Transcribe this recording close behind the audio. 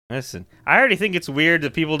Listen, I already think it's weird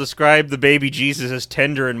that people describe the baby Jesus as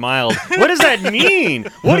tender and mild. What does that mean?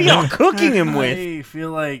 What are y'all cooking him with? I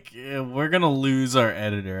feel like we're going to lose our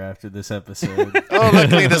editor after this episode. Oh,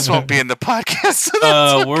 luckily this won't be in the podcast.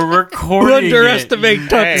 We're recording Underestimate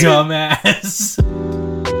Tucker. dumbass.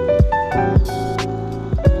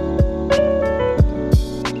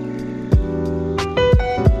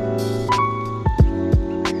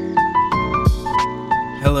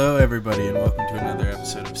 Hello, everybody, and welcome to another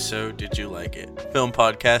episode of So Did You Like It? Film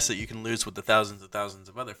podcast that you can lose with the thousands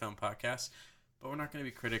of other film podcasts. But we're not going to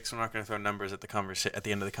be critics. We're not going to throw numbers at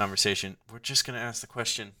the end of the conversation. We're just going to ask the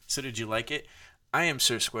question, so did you like it? I am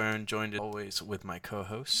Sir Square, and joined as always with my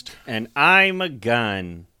co-host. And I'm a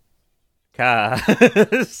gun.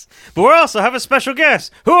 But we also have a special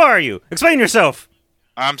guest. Who are you? Explain yourself.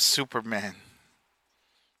 I'm Superman.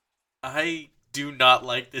 I do not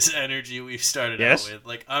like this energy we've started Yes? out with.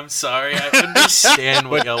 Like, I'm sorry. I understand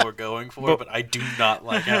what y'all were going for, but I do not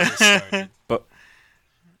like how this started.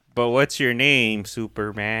 But what's your name,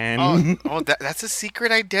 Superman? That's a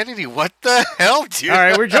secret identity. What the hell, dude? All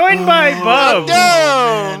right, we're joined by Bub.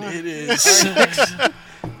 No! Man, it is.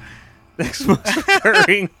 Next most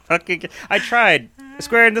recurring fucking. I tried.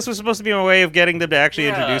 Square, and this was supposed to be my way of getting them to actually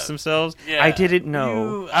introduce themselves. Yeah. I didn't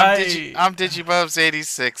know. I'm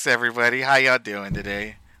Digibubs86, everybody. How y'all doing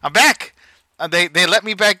today? I'm back! They let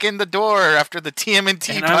me back in the door after the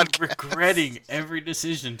TMNT and podcast. I'm regretting every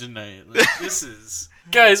decision tonight. Like, this is...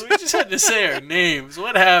 Guys, we just had to say our names.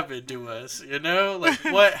 What happened to us? You know? Like,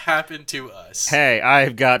 what happened to us? Hey,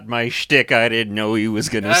 I've got my shtick. I didn't know he was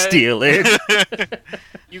going to steal it.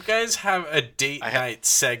 You guys have a date night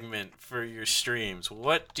segment for your streams.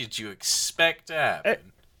 What did you expect to happen?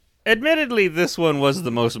 Admittedly, this one was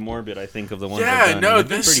the most morbid, I think, of the ones I've Yeah, done. no, They've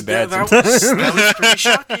been pretty bad that sometimes. was pretty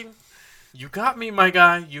shocking. You got me, my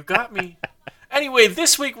guy. You got me. Anyway,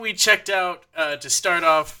 this week we checked out, to start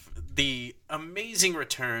off, the amazing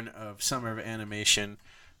return of Summer of Animation,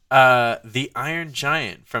 The Iron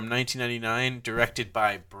Giant from 1999, directed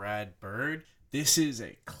by Brad Bird. This is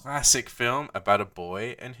a classic film about a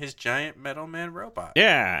boy and his giant metal man robot.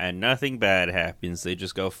 Yeah, and nothing bad happens. They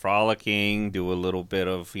just go frolicking, do a little bit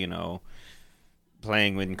of,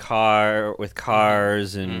 playing with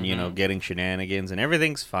cars and, getting shenanigans, and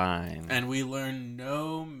everything's fine. And we learn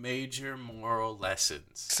no major moral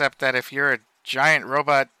lessons. Except that if you're a giant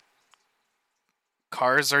robot,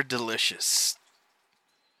 cars are delicious.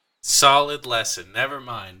 Solid lesson. Never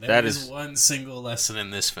mind. That is is one single lesson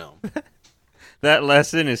in this film. That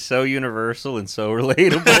lesson is so universal and so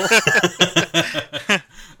relatable.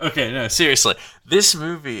 Okay, no, seriously. This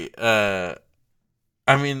movie, let's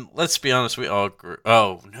be honest, we all grew...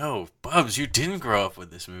 Oh, no, Bubs, you didn't grow up with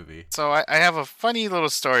this movie. So I have a funny little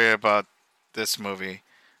story about this movie.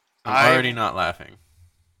 I'm already not laughing.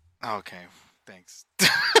 Okay, thanks.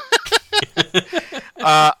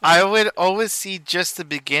 I would always see just the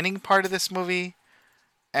beginning part of this movie,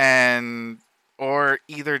 or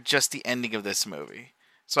either just the ending of this movie.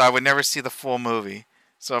 So I would never see the full movie.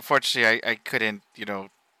 So unfortunately, I couldn't,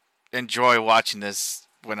 enjoy watching this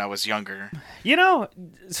when I was younger.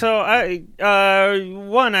 So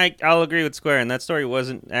I'll agree with Square, and that story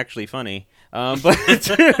wasn't actually funny. But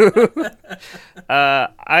two,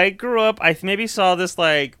 I grew up. I maybe saw this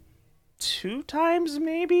like 2 times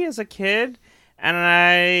maybe as a kid, and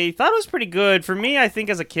I thought it was pretty good. For me, I think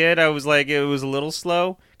as a kid, I was like, it was a little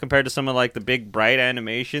slow compared to some of like the big bright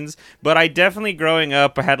animations. But I definitely, growing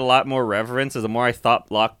up, I had a lot more reverence. As the more I thought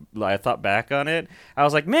back on it, I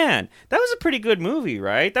was like, man, that was a pretty good movie,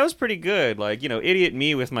 right? That was pretty good. Like, idiot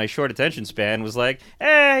me with my short attention span was like,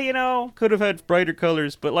 could have had brighter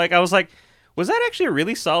colors. But like, I was like, was that actually a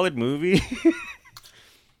really solid movie?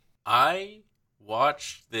 I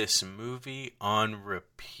watched this movie on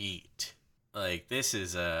repeat. Like, this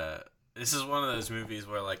is one of those movies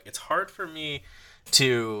where, like, it's hard for me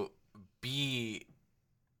to be,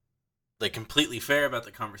 like, completely fair about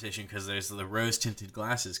the conversation because there's the rose-tinted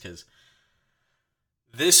glasses, because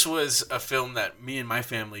this was a film that me and my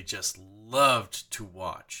family just loved to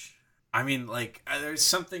watch. I mean, like, there's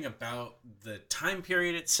something about the time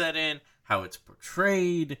period it's set in, how it's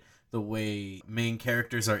portrayed, the way main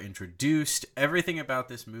characters are introduced. Everything about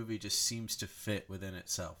this movie just seems to fit within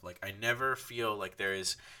itself. Like, I never feel like there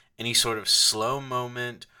is any sort of slow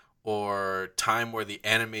moment or time where the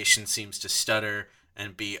animation seems to stutter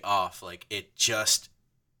and be off. Like, it just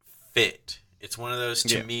fit. It's one of those,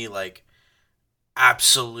 to me, like,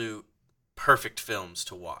 absolute perfect films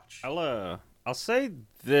to watch. I'll say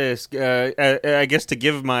this, I guess to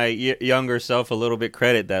give my younger self a little bit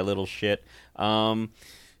credit, that little shit.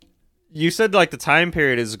 you said like the time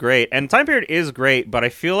period is great, and time period is great, but I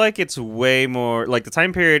feel like it's way more like the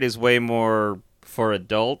time period is way more for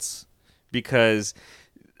adults because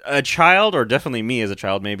a child, or definitely me as a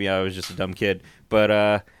child, maybe I was just a dumb kid,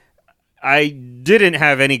 but I didn't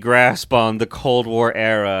have any grasp on the Cold War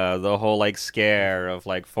era, the whole like scare of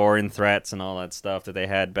like foreign threats and all that stuff that they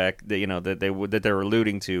had back, that they were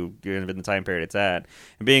alluding to given the time period it's at.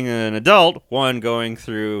 And being an adult,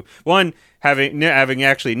 having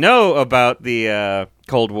actually know about the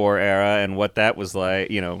Cold War era and what that was like,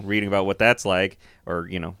 reading about what that's like, or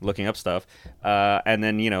looking up stuff, and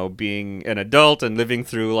then being an adult and living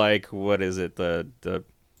through like what is it the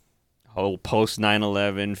whole post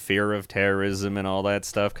 9/11 fear of terrorism and all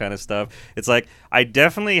that kind of stuff. It's like I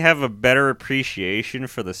definitely have a better appreciation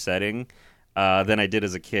for the setting than I did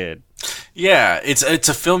as a kid. Yeah, it's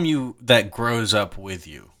a film that grows up with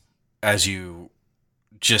you as you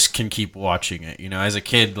just can keep watching it. As a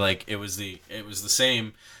kid, like it was the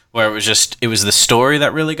same, where it was the story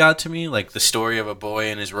that really got to me, like the story of a boy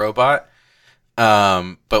and his robot.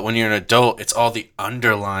 But when you're an adult, it's all the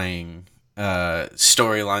underlying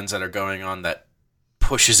storylines that are going on that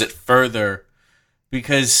pushes it further,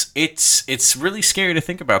 because it's really scary to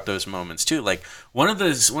think about those moments too. Like one of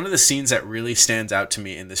the scenes that really stands out to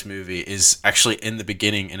me in this movie is actually in the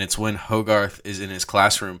beginning, and it's when Hogarth is in his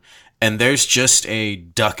classroom and there's just a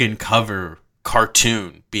duck and cover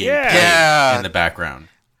cartoon being played in the background.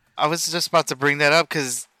 I was just about to bring that up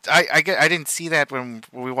because I didn't see that when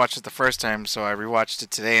we watched it the first time, so I rewatched it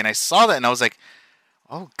today and I saw that and I was like,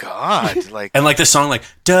 oh God! Like and like the song, like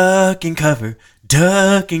duck and cover,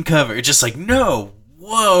 duck and cover. It's just like no,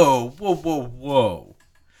 whoa,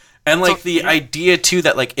 and like the idea too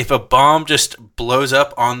that like if a bomb just blows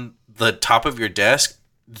up on the top of your desk,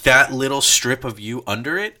 that little strip of you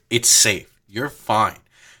under it, it's safe. You're fine.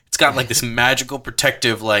 It's got like this magical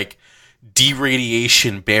protective like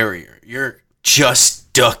deradiation barrier. You're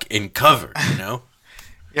just duck and cover.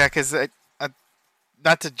 Yeah, because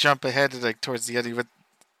not to jump ahead like towards the end, but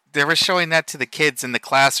they were showing that to the kids in the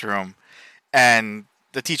classroom, and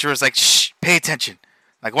the teacher was like, "Shh, pay attention,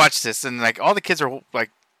 like watch this," and like all the kids are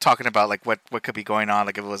like talking about like what could be going on,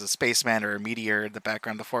 like if it was a spaceman or a meteor in the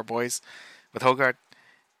background, the four boys with Hogarth,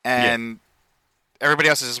 and everybody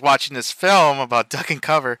else is just watching this film about duck and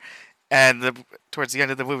cover, and towards the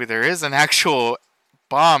end of the movie, there is an actual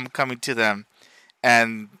bomb coming to them,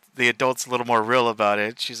 and the adult's a little more real about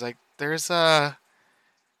it. She's like, "There's a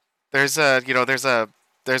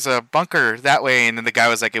bunker that way," and then the guy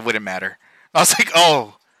was like, "It wouldn't matter." I was like,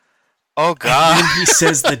 "Oh God!" And he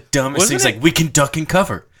says the dumbest things, like, "We can duck and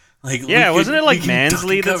cover." Like, wasn't it like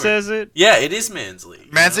Mansley that says it? Yeah, it is Mansley.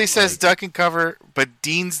 Mansley says duck and cover, but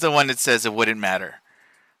Dean's the one that says it wouldn't matter.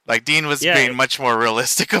 Like Dean was being much more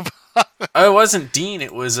realistic about it. Oh, it wasn't Dean.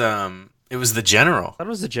 It was the general. That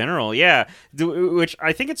was the general, yeah. Which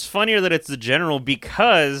I think it's funnier that it's the general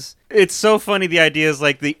because it's so funny. The idea is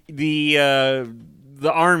like the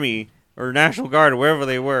army or National Guard or wherever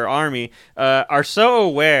they were, army, are so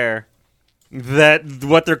aware that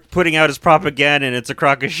what they're putting out is propaganda and it's a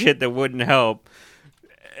crock of shit that wouldn't help.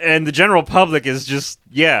 And the general public is just,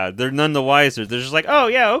 they're none the wiser. They're just like, oh,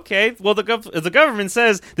 yeah, okay. Well, if the government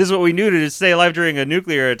says this is what we knew to stay alive during a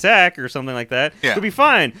nuclear attack or something like that, it'll be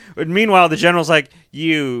fine. But meanwhile, the general's like,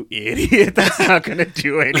 you idiot, that's not going to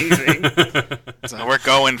do anything. So we're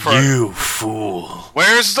going for... You fool.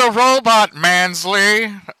 Where's the robot,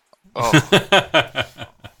 Mansley? Oh.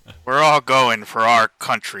 We're all going for our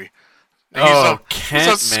country. Kent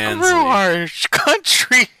Mansley. Screw our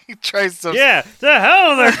country. He tries to... Yeah, the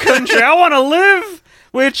hell of their country. I want to live.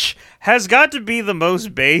 Which has got to be the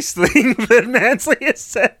most base thing that Mansley has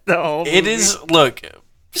said, though. It is, look,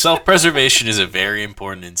 self-preservation is a very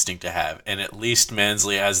important instinct to have, and at least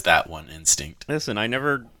Mansley has that one instinct. Listen, I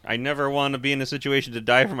never want to be in a situation to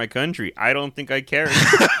die for my country. I don't think I care.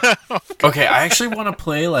 Okay, I actually want to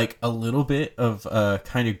play like a little bit of a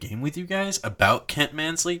kind of game with you guys about Kent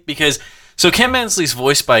Mansley, because Kent Mansley's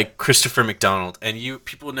voiced by Christopher McDonald, and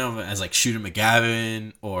people know him as like Shooter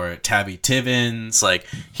McGavin or Tabby Tibbins. Like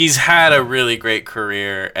he's had a really great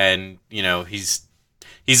career, and he's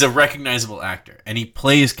a recognizable actor, and he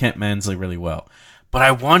plays Kent Mansley really well. But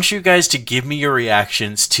I want you guys to give me your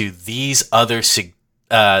reactions to these other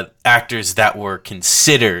actors that were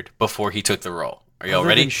considered before he took the role. Are y'all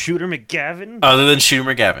ready? Shooter McGavin? Other than Shooter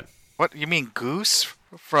McGavin. What, you mean Goose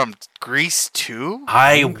from Grease 2?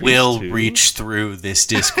 I will reach through this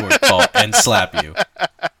Discord call and slap you.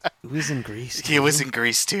 He was in Grease 2. He was in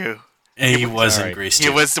Grease 2. And he was in Grease 2. He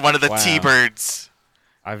was one of the T-Birds.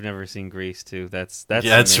 I've never seen Grease 2. That's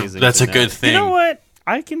amazing. That's a good thing. You know what?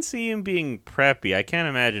 I can see him being preppy. I can't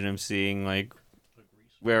imagine him seeing like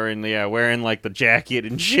wearing like the jacket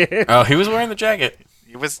and shit. Oh, he was wearing the jacket.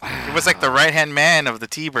 He was like the right hand man of the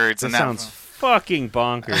T-Birds. That sounds fucking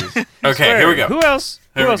bonkers. Okay, here we go. Who else?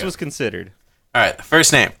 Here Who we else go. was considered? All right, the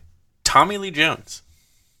first name, Tommy Lee Jones.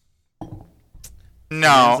 No,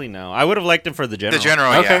 Honestly, no. I would have liked him for the general. the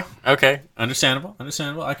general. Okay, Yeah. okay, understandable.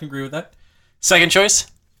 I can agree with that. Second choice,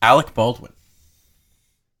 Alec Baldwin.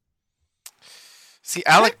 See,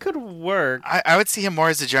 That Alec, could work. I would see him more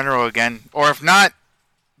as the general again, or if not,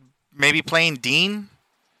 maybe playing Dean.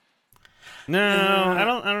 No, I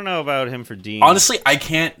don't know about him for Dean. Honestly, I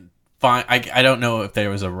can't find. I don't know if there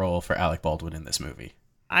was a role for Alec Baldwin in this movie.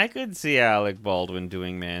 I could see Alec Baldwin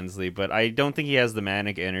doing Mansley, but I don't think he has the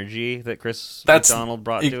manic energy that Chris McDonald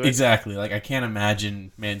brought to it. Exactly. Like I can't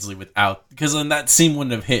imagine Mansley without, because then that scene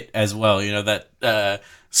wouldn't have hit as well. You know that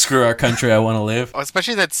 "Screw Our Country, I Want to Live." Oh,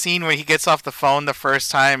 especially that scene where he gets off the phone the first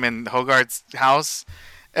time in Hogarth's house,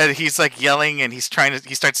 and he's like yelling, and he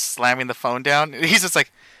starts slamming the phone down. And he's just like,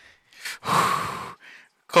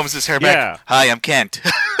 combs his hair back. Yeah. Hi, I'm Kent.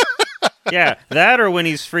 Yeah, that or when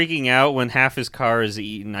he's freaking out when half his car is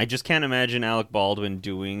eaten. I just can't imagine Alec Baldwin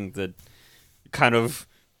doing the kind of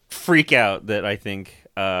freak out that I think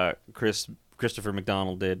Christopher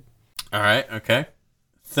McDonald did. All right. Okay.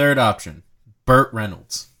 Third option, Burt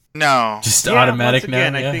Reynolds. No. Just Yeah, automatic once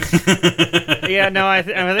again, now. I Yeah. Yeah, no, I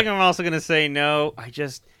think I'm also gonna say no. I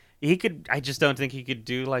just don't think he could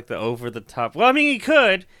do like the over the top. Well, I mean, he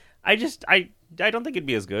could. I don't think it'd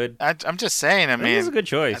be as good. I'm just saying. I I think mean, it's a good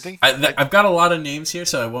choice. I think I've got a lot of names here,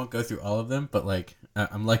 so I won't go through all of them. But like,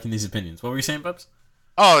 I'm liking these opinions. What were you saying, Bubs?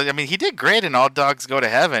 Oh, I mean, he did great in All Dogs Go to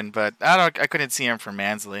Heaven, but I couldn't see him for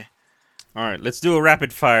Mansley. All right, let's do a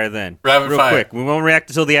rapid fire then. Rapid Real fire. quick. We won't react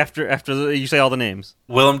until after you say all the names.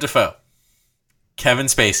 Willem Dafoe, Kevin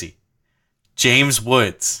Spacey, James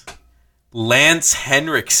Woods, Lance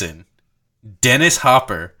Henriksen, Dennis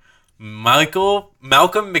Hopper,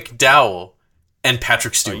 Malcolm McDowell, and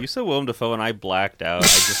Patrick Oh, Stewart. you said Willem Dafoe and I blacked out. I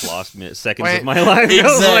just lost seconds Wait, of my life. I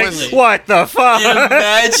was like, exactly. what the fuck?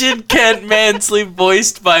 Imagine Kent Mansley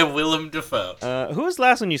voiced by Willem Dafoe. Who was the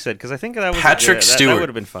last one you said? Because I think that was Patrick that Stewart. would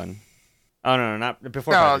have been fun. Oh no, not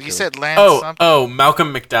before. No, Patrick you Stewart. said Lance something.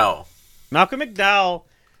 Malcolm McDowell. Malcolm McDowell.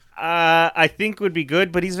 I think would be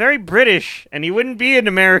good, but he's very British, and he wouldn't be an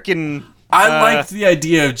American. I liked the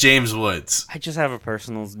idea of James Woods. I just have a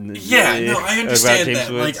personal. Yeah, no, I understand James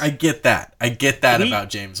that. Woods. Like, I get that. I get that He- about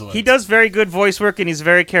James Woods. He does very good voice work, and he's a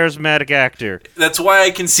very charismatic actor. That's why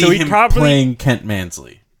I can see So he'd him probably- playing Kent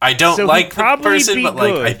Mansley. I don't So he'd like the probably person, be but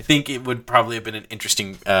like I good. think it would probably have been an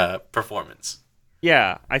interesting performance.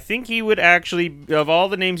 Yeah, I think he would actually, of all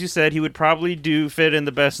the names you said, he would probably fit in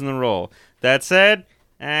the best in the role. That said,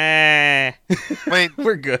 Wait,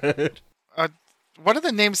 we're good. what are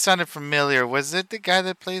the names sounded familiar? Was it the guy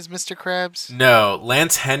that plays Mr. Krabs? No,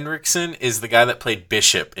 Lance Henriksen is the guy that played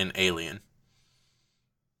Bishop in Alien.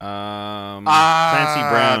 Clancy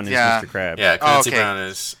Brown is yeah. Mr. Krabs. Yeah, Clancy okay. Brown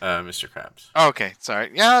is Mr. Krabs. Okay,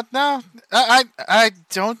 sorry. Yeah, no, I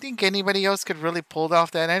don't think anybody else could really pull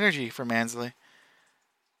off that energy for Mansley.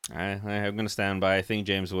 I'm going to stand by. I think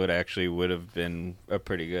James Wood actually would have been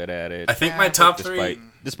pretty good at it. I think Yeah, my but top three.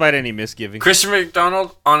 Despite any misgivings. Christopher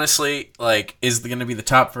McDonald, honestly, like is going to be the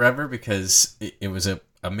top forever because it was an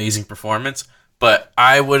amazing performance. But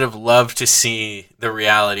I would have loved to see the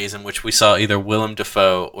realities in which we saw either Willem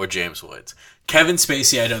Dafoe or James Woods. Kevin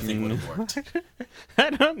Spacey, I don't think would have worked. I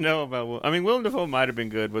don't know about. I mean, Willem Dafoe might have been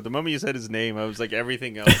good, but the moment you said his name, I was like,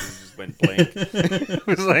 everything else just went blank. It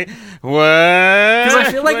was like, what? Because I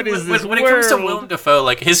feel like What is when this it comes to world? Willem Dafoe,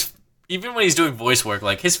 like even when he's doing voice work,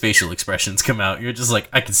 like his facial expressions come out. You're just like,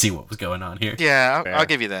 I can see what was going on here. Yeah, Fair. I'll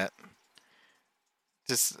give you that.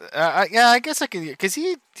 Just yeah, I guess I could, because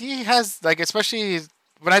he has like, especially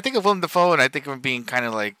when I think of Willem Dafoe and I think of him being kind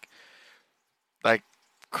of like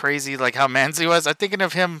crazy, like how Mansley was. I'm thinking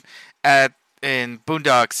of him in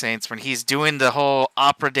Boondock Saints when he's doing the whole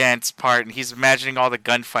opera dance part and he's imagining all the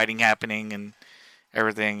gunfighting happening and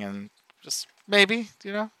everything, and just maybe,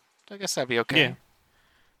 I guess that'd be okay. Yeah.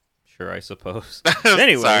 Sure, I suppose.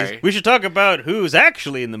 Anyways, Sorry. we should talk about who's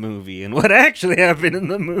actually in the movie and what actually happened in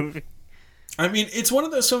the movie. I mean, it's one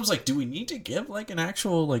of those films. Like, do we need to give like an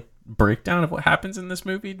actual like breakdown of what happens in this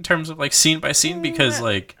movie in terms of like scene by scene? Because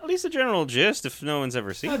like At least the general gist, if no one's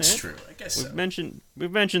ever seen that's it. true. I guess We've so.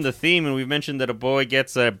 mentioned the theme, and we've mentioned that a boy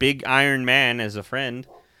gets a big Iron Man as a friend.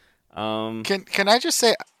 Can I just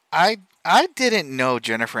say I didn't know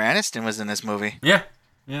Jennifer Aniston was in this movie. Yeah,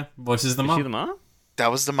 voices the Is mom. she the mom?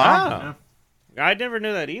 That was the mom. Oh. I never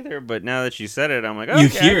knew that either, but now that you said it, I'm like, You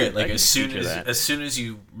okay, hear I it can- like I can as soon picture that. as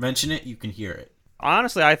you mention it, you can hear it.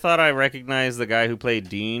 honestly, I thought I recognized the guy who played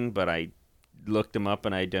Dean, but I looked him up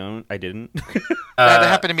and I didn't. That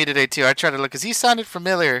happened to me today too. I tried to look because he sounded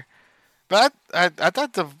familiar, but I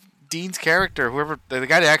thought the Dean's character, whoever the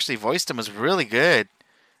guy that actually voiced him, was really good.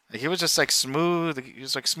 Like, he was just like smooth. He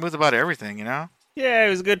was like smooth about everything, you know. Yeah, he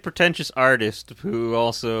was a good pretentious artist who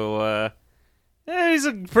also, he's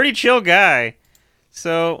a pretty chill guy.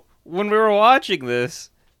 So when we were watching this,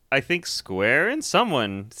 I think Square and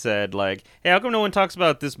someone said like, "Hey, how come no one talks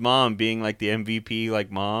about this mom being like the MVP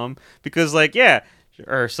like mom?" Because like, yeah,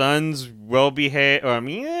 her son's well behaved. Or I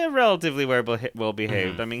mean, relatively well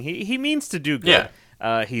behaved. Mm-hmm. I mean, he means to do good.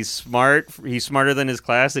 Yeah. He's smart. He's smarter than his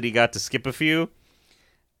class that he got to skip a few.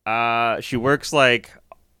 She works like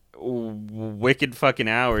wicked fucking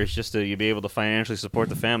hours just to be able to financially support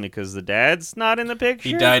the family because the dad's not in the picture.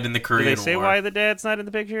 He died in the Korean War. Did they say why the dad's not in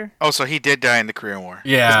the picture? Oh, so he did die in the Korean War.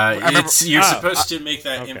 Yeah, you're Oh, supposed to make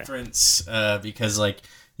that inference because like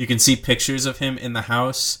you can see pictures of him in the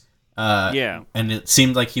house. Yeah, and it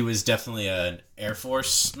seemed like he was definitely an Air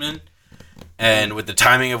Forceman. And with the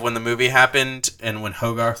timing of when the movie happened and when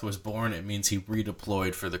Hogarth was born, it means he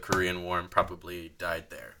redeployed for the Korean War and probably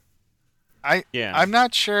died there. I'm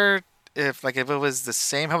not sure if it was the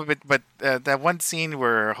same helmet, but that one scene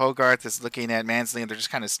where Hogarth is looking at Mansley and they're just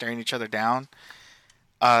kind of staring each other down.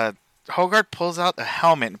 Hogarth pulls out a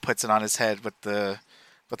helmet and puts it on his head with the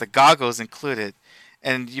goggles included.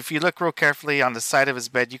 And if you look real carefully on the side of his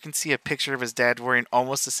bed, you can see a picture of his dad wearing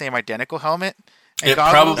almost the same identical helmet. And it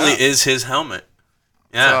goggles. Probably is his helmet.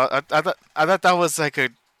 Yeah, So I thought that was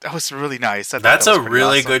that was really nice. That's a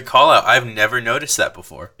really awesome. good call out. I've never noticed that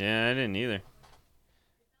before. yeah, I didn't either.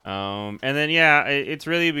 And then yeah, it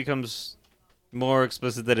really becomes more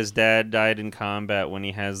explicit that his dad died in combat when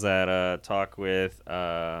he has that talk with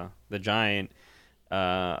the giant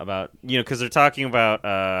about because they're talking about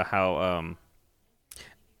how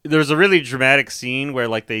there's a really dramatic scene where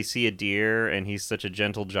like they see a deer and he's such a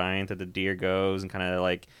gentle giant that the deer goes and kind of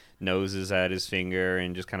like noses at his finger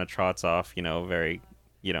and just kind of trots off, very,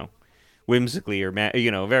 whimsically or very,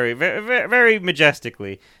 very, very, very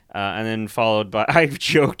majestically, and then followed by I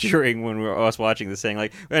joked during when we were us watching this saying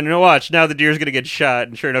like, and watch now the deer's gonna get shot,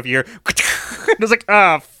 and sure enough you hear, and I was like,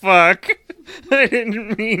 ah, fuck, I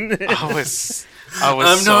didn't mean this. I was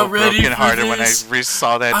I'm so not ready brokenhearted for when I this.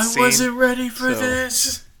 saw that scene. I wasn't ready for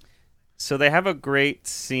this. So they have a great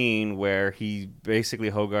scene where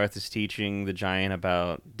Hogarth is teaching the giant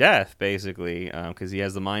about death, basically, because he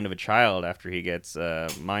has the mind of a child after he gets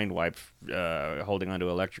mind wiped holding onto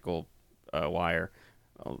electrical wire.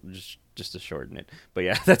 Just to shorten it, but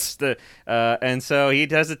yeah, that's the and so he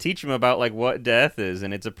has to teach him about like what death is,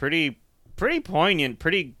 and it's a pretty poignant,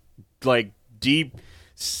 pretty like deep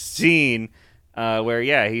scene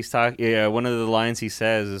where he's talking. Yeah, one of the lines he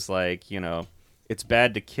says is like, it's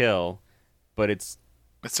bad to kill, but it's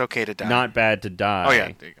okay to die. Not bad to die. Oh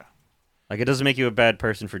yeah, there you go. Like it doesn't make you a bad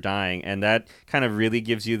person for dying, and that kind of really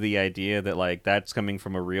gives you the idea that like that's coming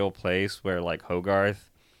from a real place where like Hogarth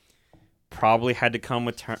probably had to come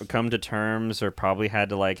to terms, or probably had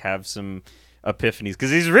to like have some epiphanies because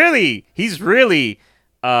he's really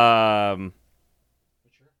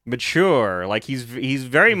mature. Like he's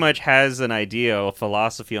very much has an idea, a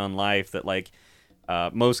philosophy on life that like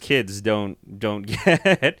most kids don't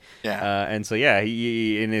get. Yeah. And so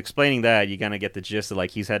he in explaining that you kind of get the gist that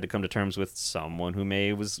like he's had to come to terms with someone who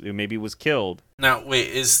maybe was killed. Now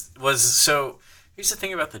wait, so here's the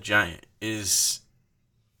thing about the giant is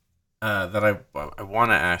that I want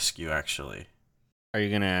to ask you actually. Are you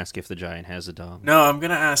gonna ask if the giant has a dog? No, I'm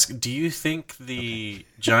gonna ask. Do you think the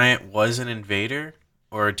giant was an invader?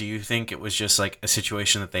 Or do you think it was just like a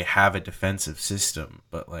situation that they have a defensive system,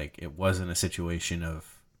 but like it wasn't a situation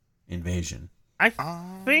of invasion? I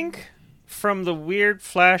think from the weird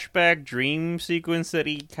flashback dream sequence that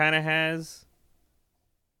he kind of has,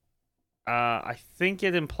 I think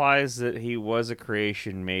it implies that he was a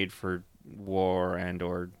creation made for war and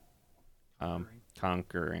or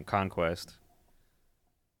conquest.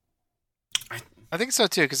 I think so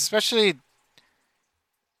too, because especially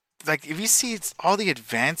like if you see all the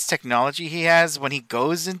advanced technology he has when he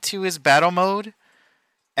goes into his battle mode,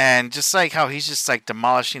 and just like how he's just like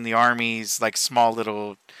demolishing the army's like small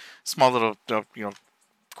little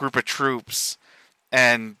group of troops,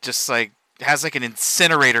 and just like has like an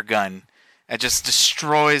incinerator gun and just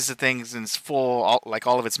destroys the things in its full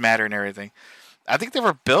all of its matter and everything. I think they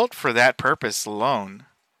were built for that purpose alone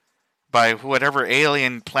by whatever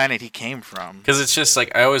alien planet he came from. Because it's just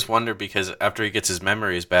like I always wonder, because after he gets his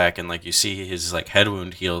memories back and like you see his like head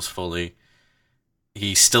wound heals fully,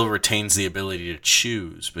 he still retains the ability to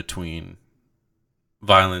choose between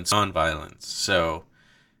violence, non-violence. So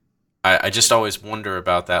I just always wonder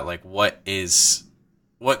about that. Like, what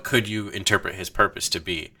could you interpret his purpose to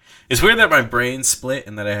be? It's weird that my brain split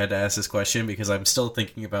and that I had to ask this question, because I'm still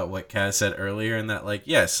thinking about what Kaz said earlier, and that, like,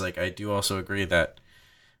 yes, like, I do also agree that,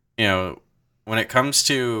 you know, when it comes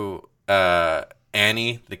to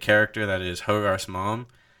Annie, the character that is Hogarth's mom,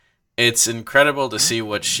 it's incredible to see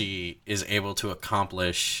what she is able to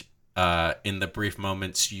accomplish in the brief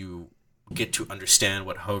moments you get to understand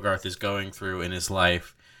what Hogarth is going through in his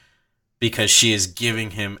life, because she is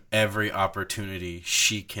giving him every opportunity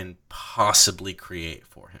she can possibly create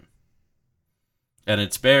for him. And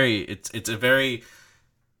it's a very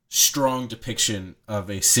strong depiction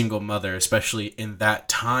of a single mother, especially in that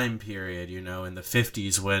time period, you know, in the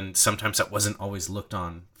 50s, when sometimes that wasn't always looked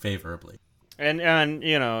on favorably. And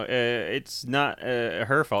you know, it's not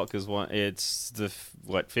her fault, because it's the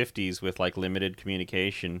 50s with like limited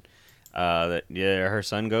communication. That her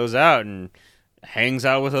son goes out and hangs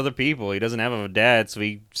out with other people. He doesn't have a dad, so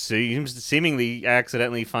he seemingly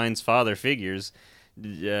accidentally finds father figures,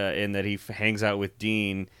 in that he hangs out with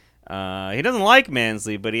Dean. He doesn't like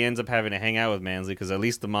Mansley, but he ends up having to hang out with Mansley because at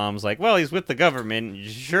least the mom's like, well, he's with the government.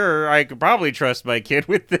 Sure, I could probably trust my kid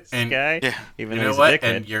with this guy. Yeah. Even You though know he's what? a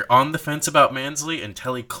dickhead. And you're on the fence about Mansley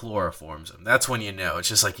until he chloroforms him. That's when you know. It's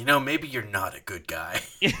just like, you know, maybe you're not a good guy.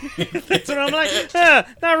 That's what I'm like.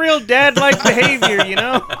 Not real dad-like behavior, you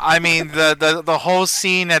know? I mean, the whole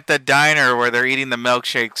scene at the diner where they're eating the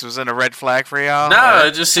milkshakes wasn't a red flag for y'all? No,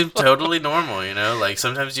 it just seemed totally normal, you know? Like,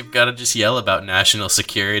 sometimes you've got to just yell about national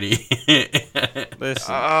security.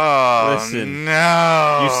 Listen. Oh, Listen.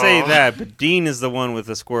 no. You say that, but Dean is the one with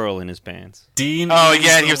the squirrel in his pants. Dean. Oh, is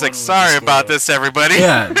yeah, and the he was one like, with the sorry about squirrel. this, everybody.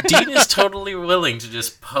 Yeah, Dean is totally willing to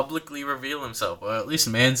just publicly reveal himself. Well, at least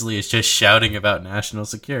Mansley is just shouting about national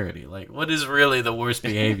security. Like, what is really the worst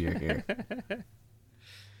behavior here?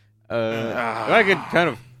 If I could kind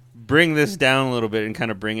of bring this down a little bit and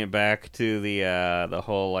kind of bring it back to the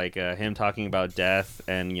whole, like, him talking about death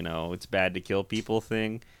and, you know, it's bad to kill people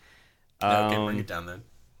thing. Okay, bring it down then.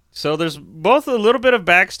 So there's both a little bit of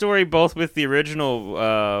backstory, both with the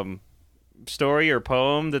original story or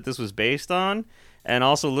poem that this was based on, and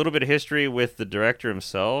also a little bit of history with the director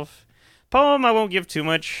himself. Poem, I won't give too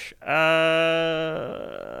much.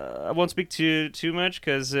 I won't speak too much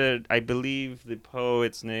because I believe the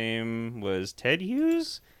poet's name was Ted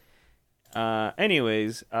Hughes.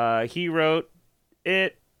 Anyways, he wrote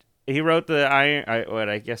it. He wrote the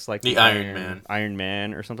Iron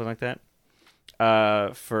Man or something like that.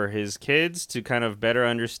 For his kids to kind of better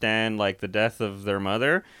understand like the death of their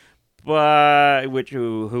mother, but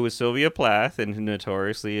who was Sylvia Plath, and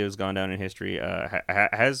notoriously has gone down in history.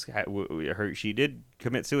 She did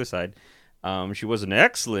commit suicide. She was an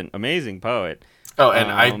excellent, amazing poet. Oh,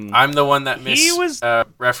 and I'm the one that he was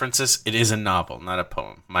references. It is a novel, not a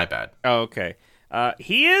poem. My bad. Oh, okay.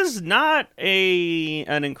 He is not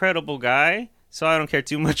an incredible guy, so I don't care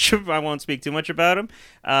too much. I won't speak too much about him.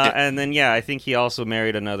 And then, I think he also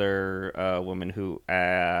married another woman who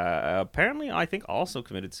apparently, I think, also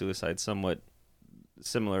committed suicide somewhat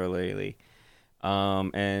similarly.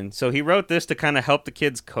 And so he wrote this to kind of help the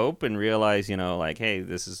kids cope and realize, you know, like, hey,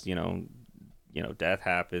 this is, you know, death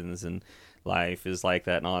happens and life is like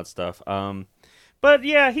that and all that stuff. But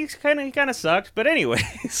yeah, he kind of sucked. But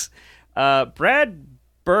anyways, Brad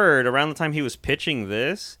Bird, around the time he was pitching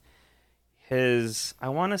this, his, I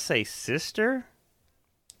want to say, sister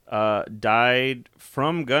died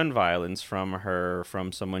from gun violence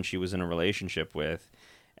from someone she was in a relationship with.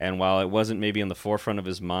 And while it wasn't maybe in the forefront of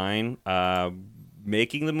his mind,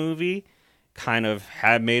 making the movie kind of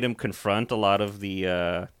had made him confront a lot of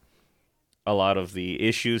the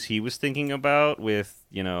issues he was thinking about with,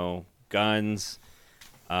 you know, guns,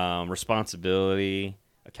 responsibility,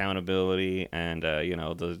 accountability, and you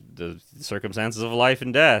know, the circumstances of life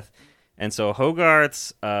and death. And so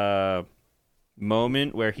Hogarth's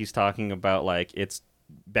moment where he's talking about, like, it's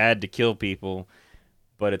bad to kill people,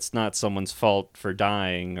 but it's not someone's fault for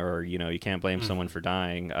dying, or, you know, you can't blame someone for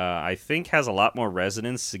dying, I think has a lot more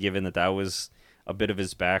resonance, given that was a bit of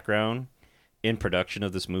his background in production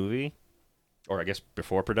of this movie, or I guess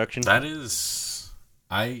before production. That is...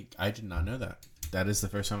 I did not know that. That is the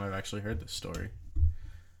first time I've actually heard this story.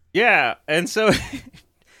 Yeah, and so...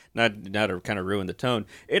 Not to kind of ruin the tone.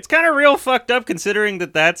 It's kind of real fucked up, considering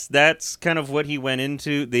that's kind of what he went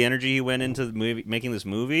into, the energy he went into the movie, making this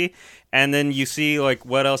movie. And then you see, like,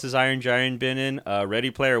 what else has Iron Giant been in?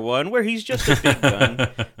 Ready Player One, where he's just a big gun.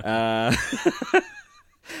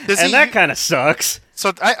 And that kind of sucks.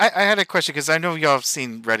 So I had a question because I know y'all have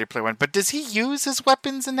seen Ready Player One, but does he use his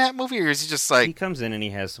weapons in that movie, or is he just He like? comes in and he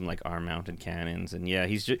has some like arm-mounted cannons, and yeah,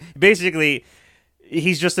 he's just basically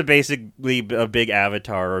a big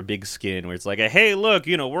avatar or a big skin where it's like, hey, look,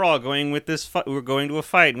 we're all going with this. We're going to a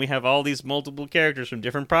fight, and we have all these multiple characters from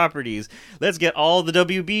different properties. Let's get all the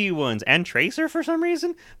WB ones and Tracer for some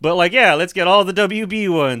reason, but like, yeah, let's get all the WB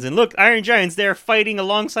ones. And look, Iron Giant's there fighting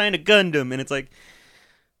alongside a Gundam, and it's like,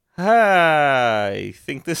 I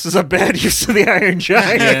think this is a bad use of the Iron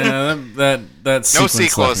Giant. Yeah, that No sequence left me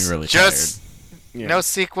sequels, really just Yeah. no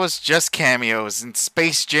sequels, just cameos and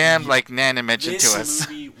Space Jam, like Nana mentioned to us. This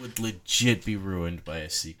movie would legit be ruined by a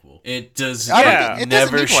sequel. It does. I don't Yeah. think- it doesn't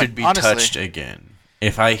Never need one, should be honestly. touched again.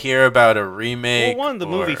 If I hear about a remake, Well, the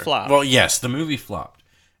movie flopped. Well, yes, the movie flopped,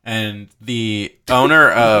 and the owner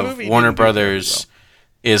of movie Warner didn't do very Brothers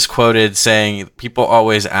well. is quoted saying, "People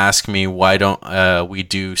always ask me why don't we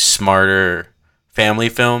do smarter family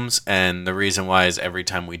films, and the reason why is every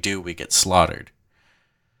time we do, we get slaughtered."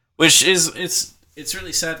 which is it's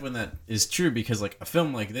really sad when that is true, because like a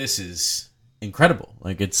film like this is incredible.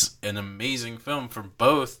 Like it's An amazing film for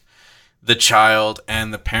both the child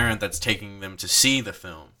and the parent that's taking them to see the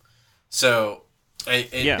film. So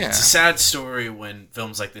Yeah. it's a sad story when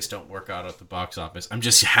films like this don't work out at the box office. I'm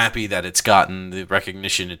just happy that it's gotten the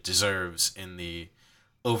recognition it deserves in the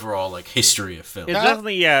overall like history of film. It's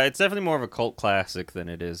definitely more of a cult classic than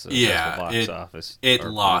it is Yeah, a box it- office. It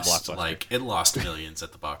or lost blockbuster. it lost millions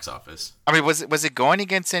at the box office. I mean, was it going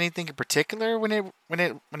against anything in particular when it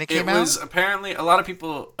came It out? was apparently a lot of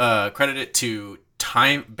people credit it to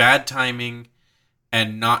bad timing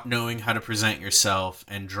and not knowing how to present yourself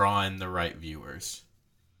and draw in the right viewers.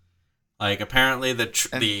 Like apparently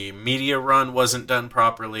the media run wasn't done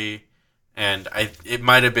properly, and it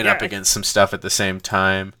might have been up against some stuff at the same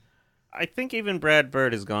time. I think even Brad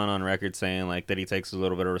Bird has gone on record saying like that he takes a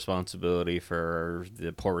little bit of responsibility for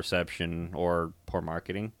the poor reception or poor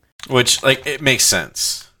marketing. Which, like, it makes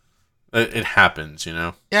sense. It happens,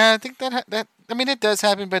 Yeah, I think that I mean it does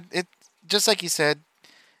happen, but it just like you said,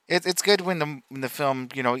 it's good when the film,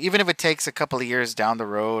 even if it takes a couple of years down the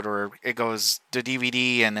road or it goes to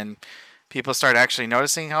DVD and then people start actually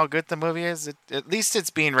noticing how good the movie is. At least it's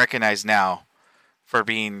being recognized now for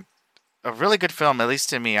being a really good film. At least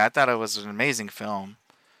to me, I thought it was an amazing film.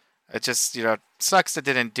 It just sucks that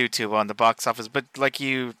it didn't do too well in the box office. But like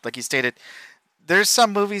you stated, there's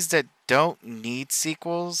some movies that don't need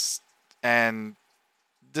sequels, and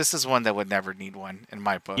this is one that would never need one in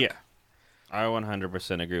my book. Yeah, I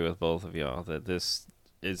 100% agree with both of y'all that this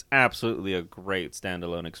is absolutely a great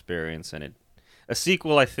standalone experience, and a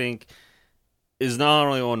sequel I think is not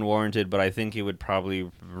only unwarranted, but I think it would probably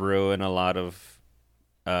ruin a lot of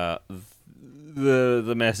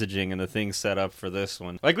the messaging and the things set up for this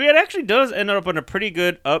one. Like it actually does end up on a pretty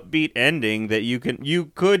good upbeat ending that you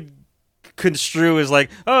could construe as like,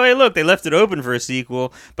 oh hey look, they left it open for a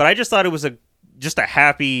sequel, but I just thought it was just a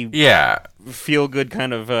happy, feel good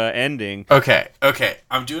kind of ending. Okay.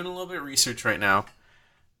 I'm doing a little bit of research right now,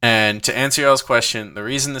 and to answer y'all's question, the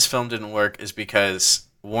reason this film didn't work is because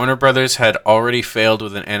Warner Brothers had already failed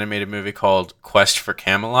with an animated movie called Quest for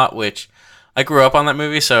Camelot, which I grew up on that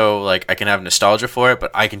movie, so like I can have nostalgia for it,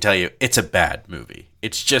 but I can tell you it's a bad movie.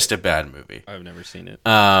 It's just a bad movie. I've never seen it.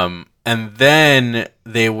 And then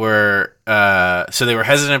they were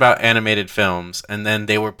hesitant about animated films, and then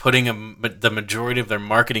they were putting the majority of their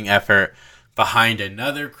marketing effort behind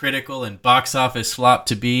another critical and box office flop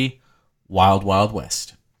to be Wild Wild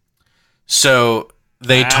West. So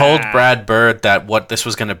they told Brad Bird that what this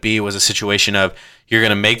was going to be was a situation of, you're going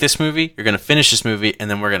to make this movie, you're going to finish this movie, and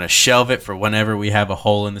then we're going to shelve it for whenever we have a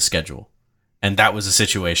hole in the schedule. And that was the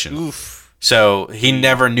situation. Oof. So he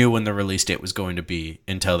never knew when the release date was going to be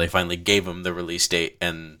until they finally gave him the release date.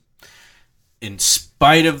 And in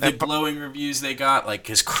spite of the glowing reviews they got, like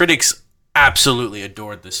his critics absolutely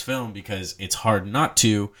adored this film because it's hard not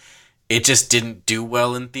to. It just didn't do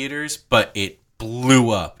well in theaters, but it blew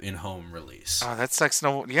up in home release. Oh, that sucks.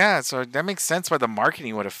 No, yeah. So that makes sense why the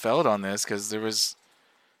marketing would have failed on this, because there was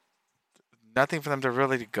nothing for them to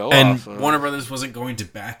really go And off of. Warner Brothers wasn't going to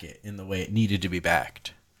back it in the way it needed to be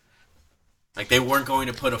backed. Like they weren't going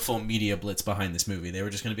to put a full media blitz behind this movie. They were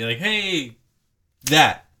just going to be like, "Hey,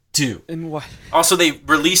 that too." And what? Also, they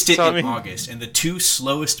released it So, in I mean- August, and the two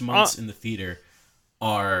slowest months in the theater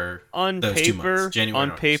are On those 2 months, paper, January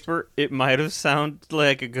and August. it might have sounded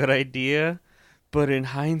like a good idea, but in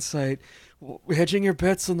hindsight, hedging your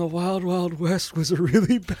bets on the Wild Wild West was a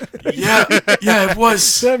really bad. Yeah, it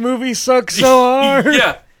was. That movie sucks so hard.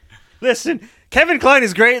 Yeah. Listen, Kevin Kline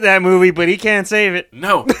is great in that movie, but he can't save it.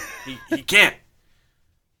 No, he can't.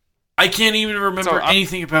 I can't even remember So,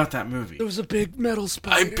 anything about that movie. There was a big metal I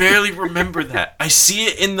spider. barely remember that. I see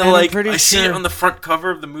it in the And I'm like. pretty I see it sure- on the front cover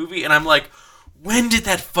of the movie, and I'm like, when did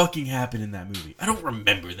that fucking happen in that movie? I don't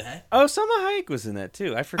remember that. Oh, Selma Hayek was in that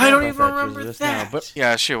too. I forgot. I don't about even that remember just that. Now, but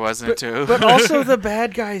Yeah, she wasn't too. but also the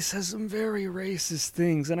bad guy says some very racist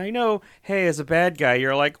things, and I know, hey, as a bad guy,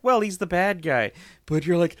 you're like, well, he's the bad guy, but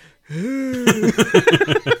you're like,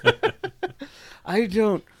 I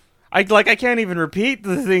don't, I can't even repeat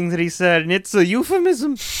the thing that he said, and it's a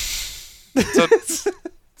euphemism.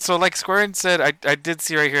 So like Square said, I did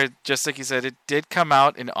see right here, just like you said, it did come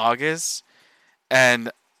out in August,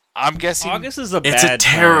 and I'm guessing August is a It's a bad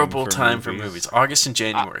terrible time time for movies. August and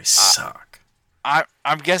January suck.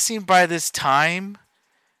 I'm guessing by this time,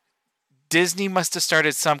 Disney must have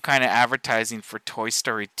started some kind of advertising for Toy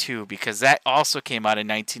Story 2 because that also came out in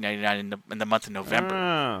 1999 in the month of November.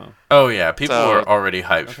 Oh. Oh yeah, people So- were already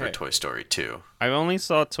hyped for Okay. Toy Story 2. I only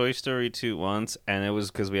saw Toy Story 2 once, and it was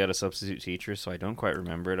because we had a substitute teacher, so I don't quite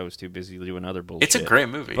remember it. I was too busy doing other bullshit. It's a great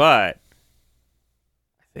movie. But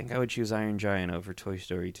I think I would choose Iron Giant over Toy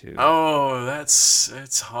Story 2. Oh,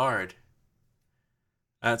 it's hard.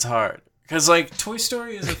 That's hard. Because like Toy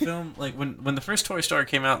Story is a film. Like when the first Toy Story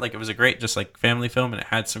came out, like it was a great just like family film, and it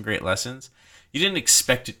had some great lessons. You didn't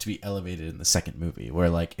expect it to be elevated in the second movie, where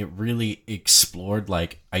like it really explored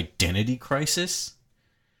like identity crisis,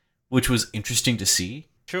 which was interesting to see.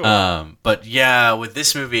 Sure. But yeah, with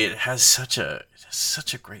this movie, it has such a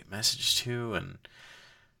great message too, and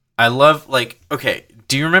I love like. Okay,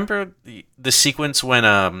 do you remember the sequence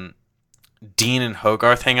when Dean and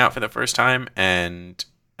Hogarth hang out for the first time, and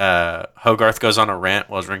Hogarth goes on a rant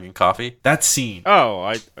while drinking coffee? That scene.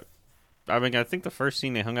 Oh, I mean, I think the first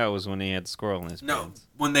scene they hung out was when he had Squirrel in his No, pants.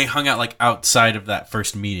 when they hung out like outside of that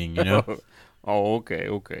first meeting, you know. Oh, okay.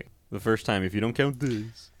 The first time, if you don't count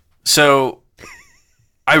this. So,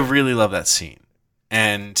 I really love that scene,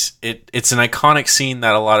 and it's an iconic scene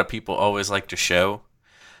that a lot of people always like to show.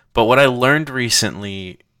 But what I learned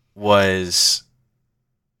recently was,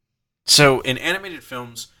 so in animated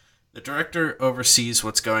films, the director oversees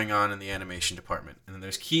what's going on in the animation department, and then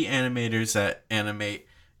there's key animators that animate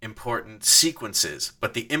important sequences,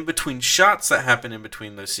 but the in-between shots that happen in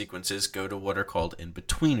between those sequences go to what are called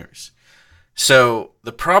in-betweeners. So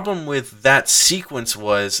the problem with that sequence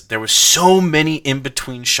was there were so many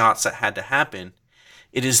in-between shots that had to happen.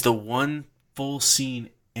 It is the one Full scene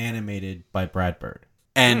animated by Brad Bird.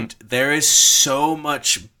 and there is so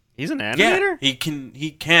much. He's an Yeah, animator?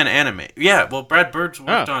 he can animate. Yeah, well, Brad Bird's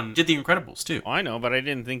worked Oh. on did The Incredibles too. Oh, I know, but I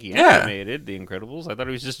didn't think he Yeah. animated The Incredibles. I thought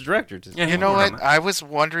he was just a director. Yeah, he You know worked on what? that. I was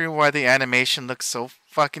wondering why the animation looks so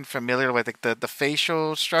fucking familiar with like the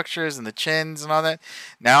facial structures and the chins and all that.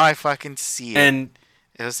 Now I fucking see it. And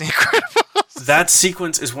It was incredible. that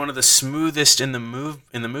sequence is one of the smoothest in the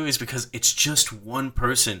movies because it's just one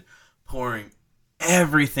person pouring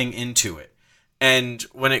everything into it. And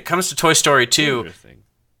when it comes to Toy Story 2, Interesting.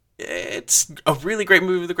 it's a really great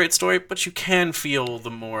movie with a great story, but you can feel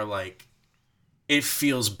the more like it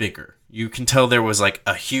feels bigger. You can tell there was like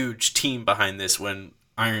a huge team behind this when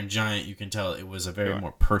Iron Giant, you can tell it was a very Sure.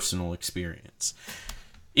 more personal experience.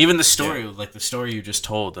 even the story, like the story you just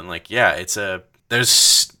told, and like, yeah,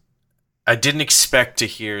 I didn't expect to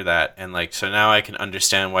hear that, and like, so now I can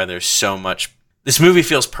understand why there's so much. This movie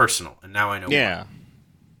feels personal, and now I know why. Yeah.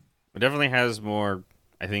 It definitely has more,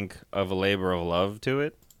 I think, of a labor of love to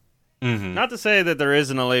it. Mm-hmm. Not to say that there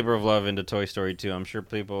isn't a labor of love into Toy Story 2. I'm sure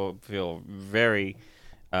people feel very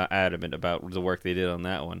adamant about the work they did on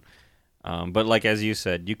that one. But like as you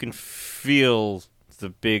said, you can feel the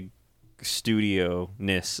big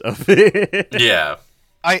studio-ness of it. Yeah.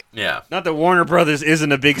 I- Yeah. Not that Warner Brothers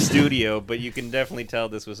isn't a big studio, but you can definitely tell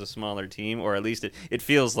this was a smaller team, or at least it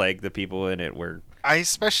feels like the people in it were... I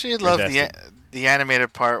especially love Invested. the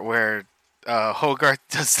animated part where Hogarth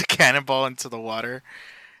does the cannonball into the water.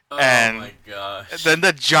 Oh And my gosh. Then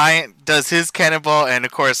the giant does his cannonball, and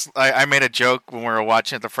of course, I made a joke when we were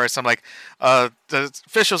watching it the first time. Like, the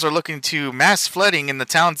officials are looking to mass flooding in the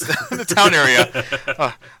town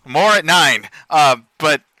area. More at 9.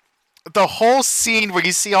 But the whole scene where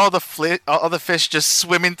you see all the fish just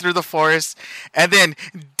swimming through the forest, and then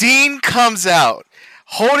Dean comes out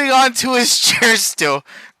holding on to his chair still,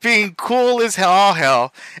 being cool as all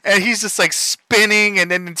hell, and he's just like spinning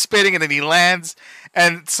and then spinning, and then he lands.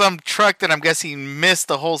 And some truck that I'm guessing missed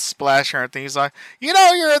the whole splash and everything. He's like, you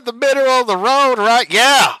know, you're in the middle of the road, right?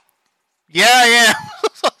 Yeah. Yeah, I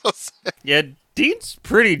am. Yeah, Dean's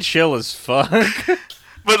pretty chill as fuck.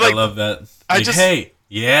 But I like, love that. I Like, just- hey,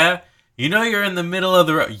 yeah, you know you're in the middle of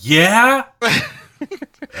the road. Yeah, All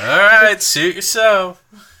right, suit yourself.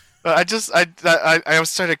 I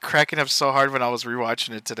started cracking up so hard when I was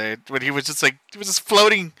rewatching it today. When he was just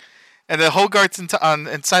floating, and the Hogarth's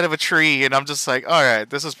inside of a tree, and I'm just like, all right,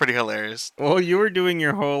 this is pretty hilarious. Well, you were doing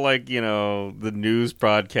your whole the news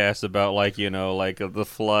broadcast about the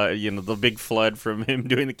flood, the big flood from him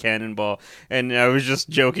doing the cannonball, and I was just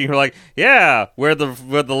joking. We're like, yeah, where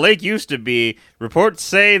the lake used to be, reports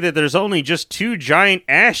say that there's only just 2 giant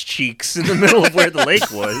ash cheeks in the middle of where the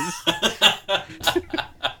lake was.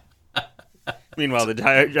 Meanwhile, the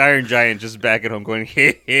Iron Giant just back at home going,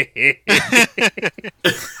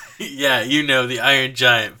 Yeah, the Iron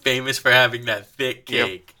Giant, famous for having that thick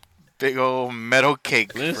cake. Yep. Big old metal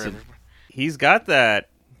cake. Listen, he's got that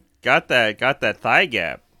thigh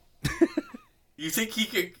gap. You think he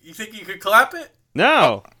could clap it?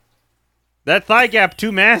 No, that thigh gap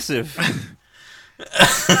too massive.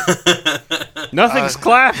 Nothing's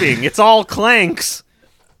clapping. It's all clanks.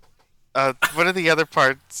 What are the other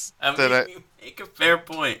parts You make a fair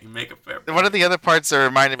point. One of the other parts that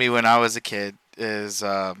reminded me when I was a kid is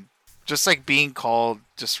just like being called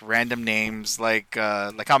just random names, like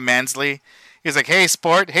how Mansley, he was like, "Hey,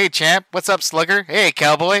 sport. Hey, champ. What's up, slugger? Hey,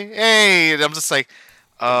 cowboy. Hey." And I'm just like,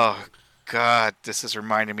 oh god, this is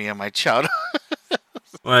reminding me of my childhood.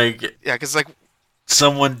 Like, yeah, because like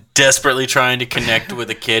someone desperately trying to connect with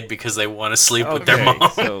a kid because they want to sleep with their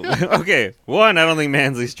mom. Okay, one, I don't think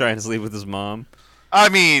Mansley's trying to sleep with his mom. I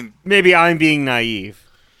mean, maybe I'm being naive.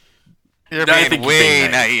 You're being way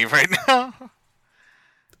naive right now.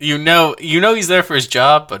 You know he's there for his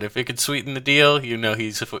job, but if it could sweeten the deal,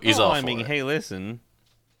 he's all for it. Hey, listen.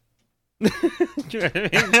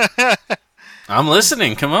 I'm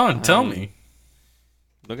listening. Come on, tell me.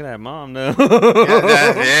 Look at that mom, though.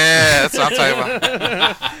 Yeah, that's what I'm talking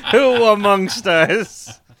about. Who amongst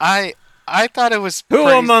us? I thought it was who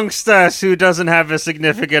amongst us who doesn't have a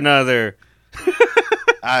significant other?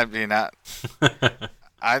 I mean,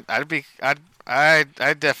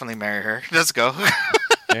 I'd definitely marry her. Let's go.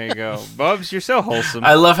 There you go, Bubs. You're so wholesome.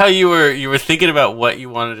 I love how you were thinking about what you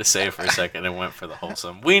wanted to say for a second and went for the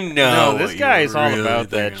wholesome. We know. No, this guy is all really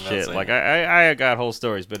about that shit. Like I got whole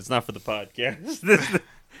stories, but it's not for the podcast.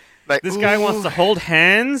 This guy wants to hold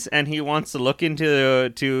hands, and he wants to look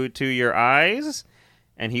into your eyes,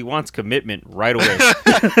 and he wants commitment right away.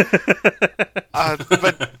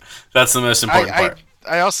 But that's the most important part.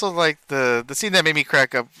 I also like the scene that made me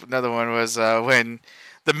crack up. Another one was when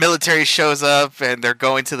the military shows up and they're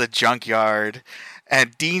going to the junkyard,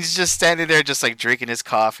 and Dean's just standing there, just like drinking his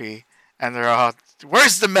coffee, and they're all,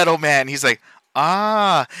 "Where's the metal man?" He's like,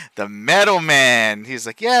 the metal man. He's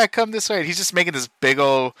like, "Yeah, come this way." And he's just making this big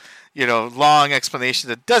old, long explanation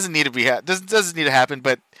that doesn't need to doesn't need to happen,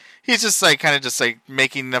 but he's just like kind of just like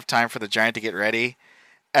making enough time for the giant to get ready,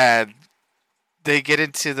 and they get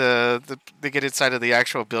into they get inside of the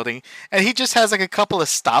actual building, and he just has like a couple of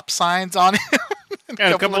stop signs on him.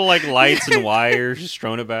 And a couple of like lights and wires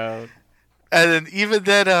strewn about. And then even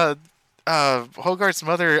then, Hogarth's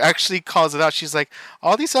mother actually calls it out. She's like,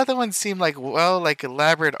 "All these other ones seem like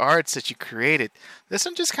elaborate arts that you created. This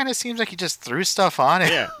one just kind of seems like you just threw stuff on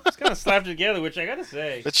it." Yeah, it's kind of slapped together, which I gotta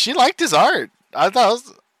say. But she liked his art. I thought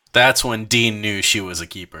that's when Dean knew she was a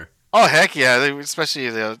keeper. Oh heck yeah! Especially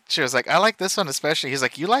she was like, "I like this one especially." He's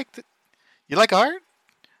like, "You like art?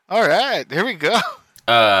 All right, here we go."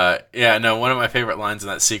 Yeah, no, one of my favorite lines in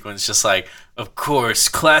that sequence is just like, "Of course,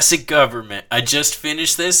 classic government. I just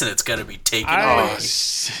finished this and it's gonna be taken away."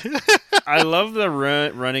 I love the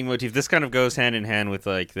running motif. This kind of goes hand in hand with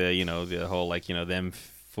like the whole them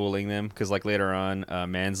fooling them, because like later on,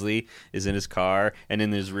 Mansley is in his car, and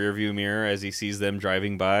in his rearview mirror, as he sees them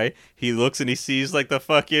driving by, he looks and he sees like the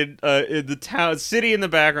fucking the city in the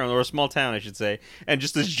background, or a small town I should say, and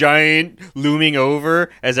just this giant looming over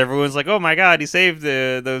as everyone's like, "Oh my god, he saved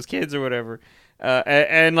those kids," or whatever,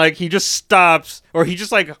 and like he just stops, or he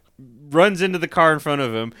just like runs into the car in front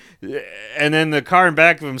of him, and then the car in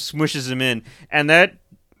back of him smushes him in, and that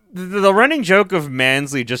the running joke of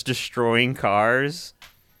Mansley just destroying cars.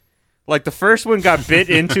 Like, the first one got bit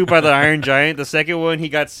into by the Iron Giant. The second one, he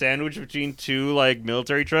got sandwiched between two, like,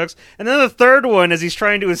 military trucks. And then the third one, as he's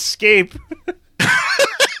trying to escape...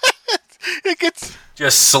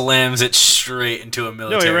 just slams it straight into a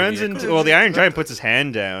military No, he runs vehicle. into... Well, the Iron Giant puts his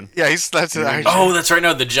hand down. Yeah, he slaps the Iron Giant. Oh, that's right.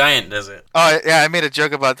 No, the Giant does it. Oh, yeah, I made a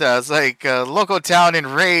joke about that. It's like, local town in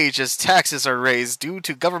rage as taxes are raised due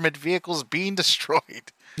to government vehicles being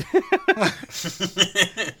destroyed.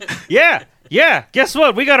 Yeah. Yeah, guess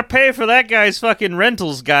what? We gotta pay for that guy's fucking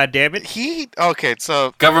rentals, goddammit. Okay,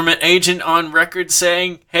 so Government agent on record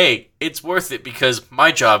saying, "Hey, it's worth it because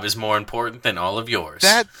my job is more important than all of yours."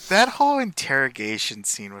 that whole interrogation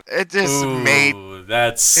scene, it just made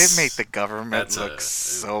the government look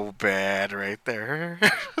so bad right there.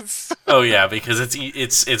 Oh yeah, because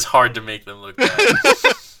it's hard to make them look bad.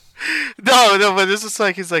 No, but this is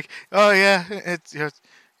like he's like, oh yeah, it's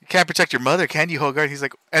you can't protect your mother, can you, Hogarth? He's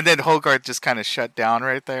like, and then Hogarth just kind of shut down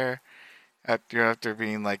right there after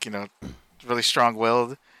being like really strong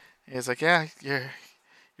willed. He's like, yeah,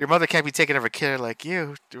 your mother can't be taken of a kid like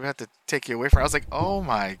you. We have to take you away from her. I was like, oh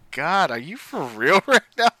my god, are you for real right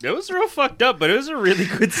now? It was real fucked up, but it was a really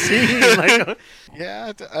good scene.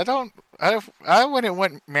 Yeah, I wouldn't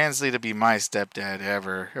want Mansley to be my stepdad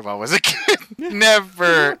ever if I was a kid.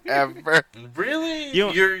 Never, ever. Really?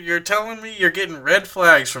 You're telling me you're getting red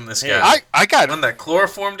flags from this guy? I got one that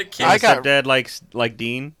chloroformed a kid. Stepdad like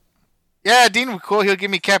Dean. Yeah, Dean was cool. He'll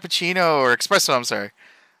give me cappuccino or espresso. I'm sorry,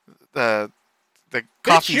 the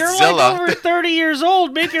coffee You're Zilla. like over 30 years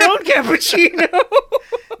old. Make your own cappuccino.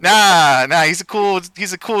 Nah. He's a cool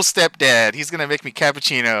stepdad. He's gonna make me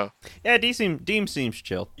cappuccino. Yeah, Dean seems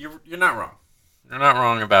chill. You're not wrong. You're not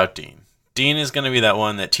wrong about Dean. Dean is going to be that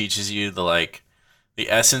one that teaches you the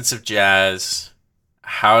essence of jazz,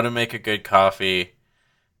 how to make a good coffee,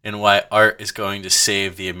 and why art is going to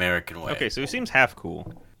save the American way. Okay, so he seems half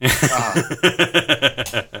cool. Hey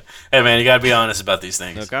man, you got to be honest about these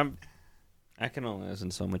things. Look, I can only listen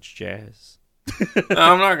to so much jazz. No,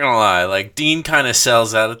 I'm not gonna lie. Like Dean kind of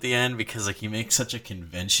sells out at the end because He makes such a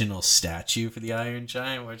conventional statue for the Iron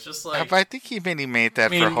Giant, where it's just but I think he mainly made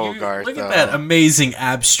that for Hogarth. Look though. at that amazing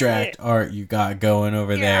abstract art you got going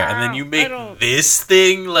over there, and then you make this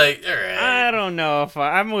thing all right. I don't know if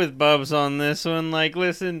I'm with Bubs on this one.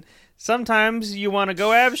 Listen, sometimes you want to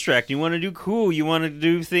go abstract. You want to do cool. You want to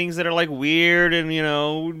do things that are weird and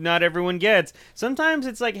not everyone gets. Sometimes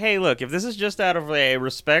it's like, hey, look, if this is just out of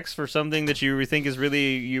respects for something that you think is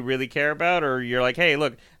you really care about, or you're like, hey,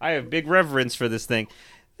 look, I have big reverence for this thing,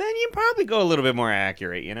 then you probably go a little bit more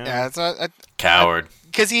accurate. Yeah, it's coward.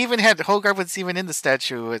 Because he even had Hogarth was even in the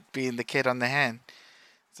statue with being the kid on the hand.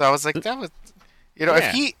 So I was like, that was,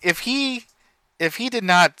 Yeah. if he did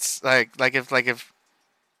not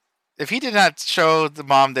if he did not show the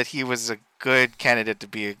mom that he was a good candidate to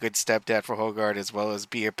be a good stepdad for Hogarth as well as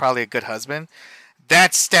be probably a good husband,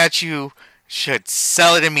 that statue should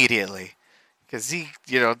sell it immediately. Because he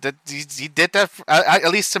did that. At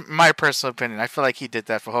least in my personal opinion, I feel like he did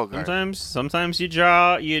that for Hogarth. Sometimes you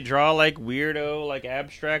draw weirdo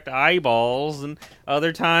abstract eyeballs, and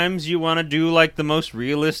other times you want to do the most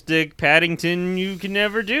realistic Paddington you can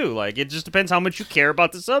ever do. It just depends how much you care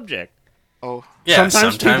about the subject. Oh, yeah.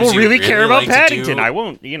 Sometimes people really care about Paddington. I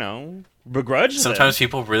won't, begrudge them. Sometimes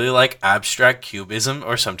people really like abstract cubism,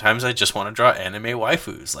 or sometimes I just want to draw anime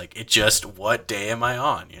waifus. What day am I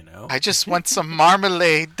on, I just want some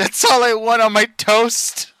marmalade. That's all I want on my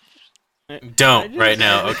toast. Don't right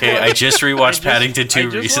now, okay? I just rewatched Paddington 2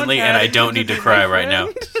 recently, and I don't need to cry right now.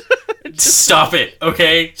 Stop it,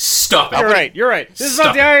 okay? Stop it. You're right. This is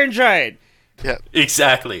about the Iron Giant. Yeah.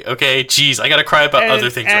 Exactly, okay? Jeez, I gotta cry about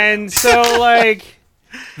other things right now. And so,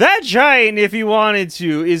 that giant, if he wanted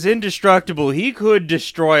to, is indestructible. He could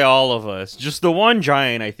destroy all of us. Just the one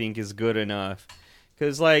giant, I think, is good enough.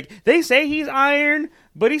 Because, they say he's iron,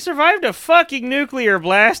 but he survived a fucking nuclear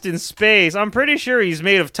blast in space. I'm pretty sure he's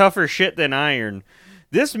made of tougher shit than iron.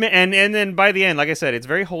 This man, and then by the end, like I said, it's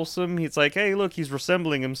very wholesome. He's like, hey, look, he's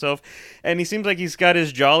resembling himself. And he seems like he's got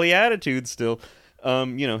his jolly attitude still.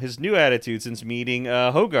 His new attitude since meeting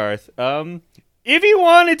Hogarth. If he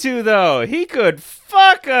wanted to, though, he could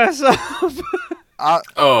fuck us up.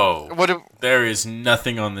 There is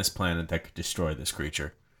nothing on this planet that could destroy this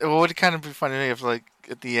creature. It would kind of be funny if,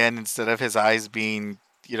 at the end, instead of his eyes being,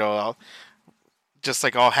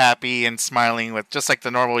 just all happy and smiling with just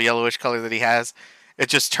the normal yellowish color that he has, it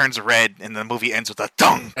just turns red, and the movie ends with a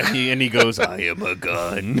thunk. And he goes, I am a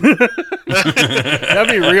gun. That'd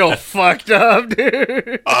be real fucked up,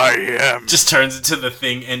 dude. I am. Just turns into the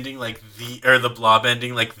thing ending the blob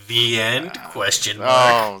ending the end? Question mark.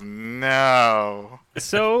 Oh no.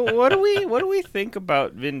 So what do we think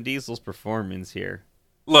about Vin Diesel's performance here?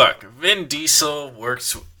 Look, Vin Diesel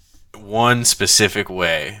works one specific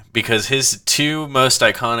way because his two most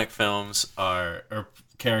iconic films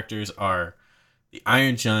characters are the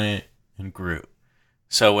Iron Giant and Groot.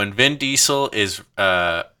 So when Vin Diesel is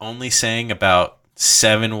only saying about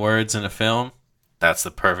 7 words in a film, that's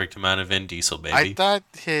the perfect amount of Vin Diesel, baby. I thought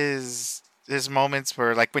his moments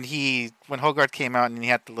were when Hogarth came out and he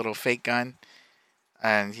had the little fake gun.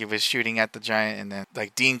 and he was shooting at the giant, and then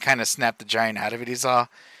like Dean kind of snapped the giant out of it. He's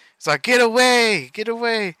like, get away,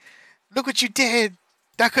 look what you did.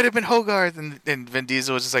 That could have been Hogarth. And Vin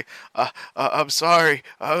Diesel was just like, I'm sorry,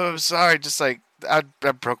 just like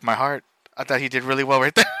that broke my heart. I thought he did really well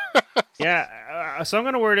right there. Yeah, so I'm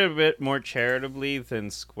going to word it a bit more charitably than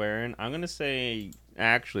squaring. I'm going to say,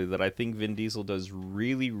 actually, that I think Vin Diesel does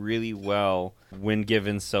really, really well when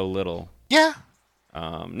given so little. Yeah.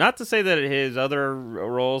 Not to say that his other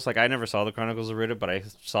roles, like I never saw the Chronicles of Riddick, but I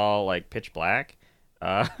saw like Pitch Black,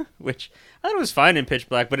 which I thought was fine in Pitch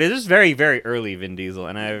Black, but it is very, very early Vin Diesel,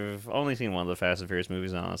 and I've only seen one of the Fast and Furious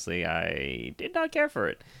movies, and honestly, I did not care for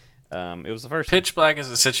it. It was the first Pitch Black is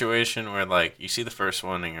a situation where, like, you see the first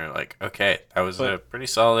one and you're like, okay, that was a pretty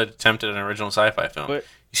solid attempt at an original sci-fi film. But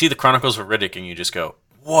you see the Chronicles of Riddick and you just go,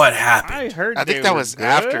 what happened? I think that was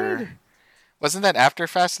after. Wasn't that after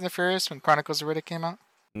Fast and the Furious when Chronicles of Riddick came out?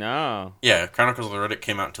 No. Yeah, Chronicles of Riddick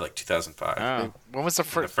came out until like 2005. Oh. When was the The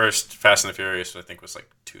first? first Fast and the Furious, I think, was like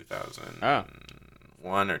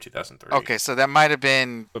 2001 or 2003. Okay, so that might have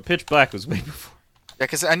been. But Pitch Black was way before. Yeah,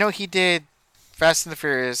 because I know he did Fast and the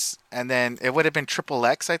Furious, and then it would have been Triple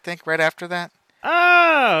X, I think, right after that.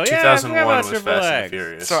 Oh, yeah, 2001 I was forgot about Fast Triple and the X.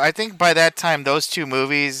 Furious. So I think by that time, those two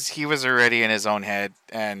movies, he was already in his own head,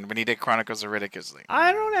 and when he did Chronicles of Riddick, it was like,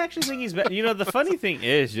 I don't actually think he's bad. You know, the funny thing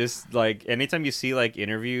is, just like anytime you see like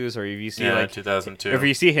interviews, or if you see yeah, like 2002. if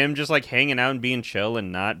you see him just like hanging out and being chill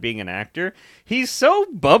and not being an actor, he's so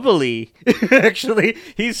bubbly. Actually,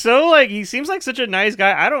 he's so like he seems like such a nice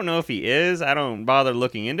guy. I don't know if he is. I don't bother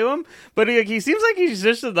looking into him, but he seems like he's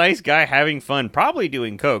just a nice guy having fun, probably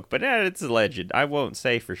doing coke. But it's alleged. I won't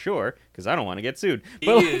say for sure because I don't want to get sued.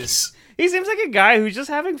 But He is. he seems like a guy who's just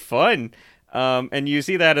having fun. And you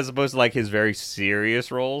see that as opposed to like his very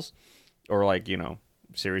serious roles, or like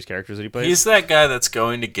serious characters that he plays. He's that guy that's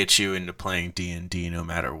going to get you into playing D&D no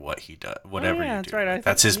matter what he does, whatever yeah, you that's do. right. I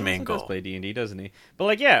That's think his he main also does goal. play D&D, doesn't he? But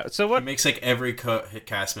like, yeah. So He what? makes like every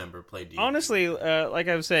cast member play D. Honestly, like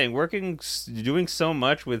I was saying, doing so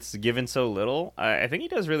much with given so little, I think he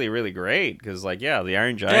does really, really great. Because like, yeah, the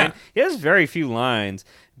Iron Giant, he has very few lines,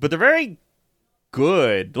 but they're very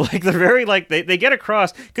good. Like they're very like they get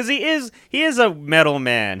across because he is a metal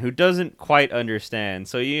man who doesn't quite understand.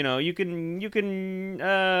 So you can give him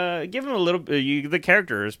a little the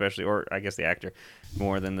character especially, or I guess the actor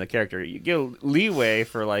more than the character. You give leeway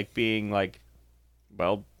for like being like,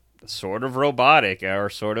 well, sort of robotic or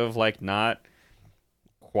sort of like not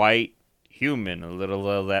quite human, a little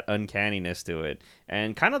of that uncanniness to it.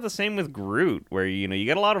 And kind of the same with Groot, where you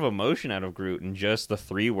get a lot of emotion out of Groot in just the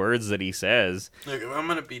 3 words that he says. Look, if I'm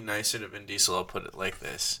going to be nicer to Vin Diesel, I'll put it like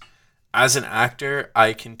this. As an actor,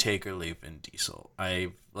 I can take or leave Vin Diesel.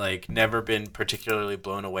 I've never been particularly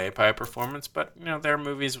blown away by a performance, but there are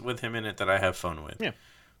movies with him in it that I have fun with. Yeah.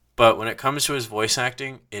 But when it comes to his voice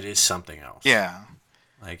acting, it is something else. yeah.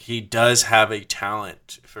 Like, he does have a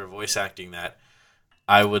talent for voice acting that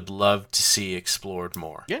I would love to see explored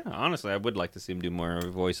more. Yeah, honestly, I would like to see him do more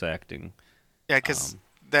voice acting. Yeah, because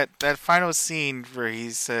that final scene where he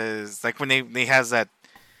says, like when he has that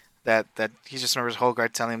he just remembers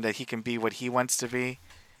Hogarth telling him that he can be what he wants to be,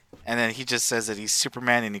 and then he just says that he's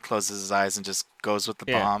Superman, and he closes his eyes and just goes with the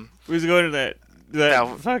bomb. Who's going to that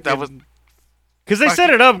That was because they set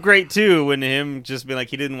it up great too. When him just being like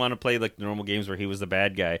he didn't want to play like the normal games where he was the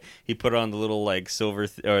bad guy. He put on the little like silver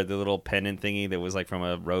or the little pennant thingy that was like from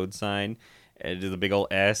a road sign. And the big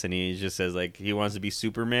old S, and he just says like he wants to be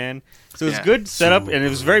Superman. So it's good setup, and it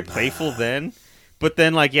was very playful then. But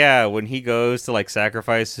then, like, yeah, when he goes to like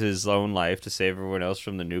sacrifice his own life to save everyone else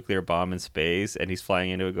from the nuclear bomb in space, and he's flying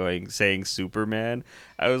into it, saying Superman,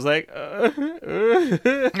 I was like, everything's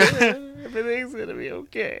gonna be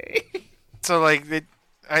okay. so like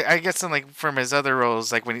I guess in like from his other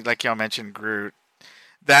roles, like when he, like y'all mentioned Groot,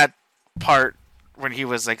 that part when he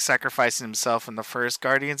was like sacrificing himself in the first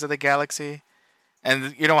Guardians of the Galaxy,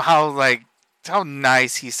 and how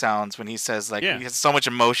nice he sounds when he says he has so much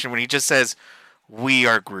emotion when he just says, "We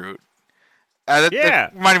are Groot."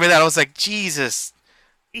 That reminded me of that. I was like, Jesus.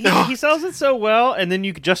 He sells it so well, and then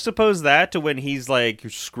you juxtapose that to when he's like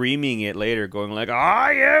screaming it later, going like,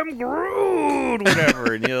 "I am Groot,"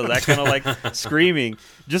 whatever, and that kind of like screaming.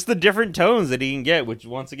 Just the different tones that he can get, which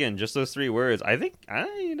once again, just those 3 words. I think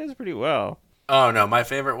he does pretty well. Oh no, my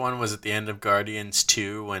favorite one was at the end of Guardians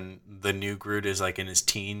 2 when the new Groot is like in his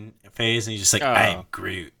teen phase, and he's just like, "I'm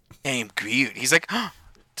Groot." I'm Groot. He's like,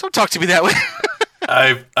 don't talk to me that way.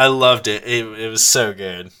 I loved it. It was so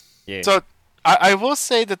good. Yeah. So I will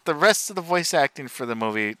say that the rest of the voice acting for the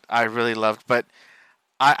movie I really loved, but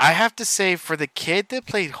I have to say for the kid that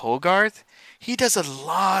played Hogarth, he does a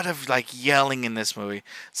lot of like yelling in this movie.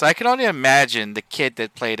 So I can only imagine the kid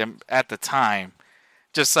that played him at the time,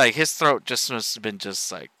 just like his throat just must have been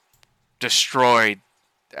just like destroyed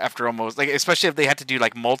after almost like, especially if they had to do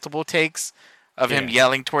like multiple takes of him Yeah.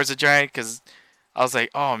 yelling towards the giant. Because I was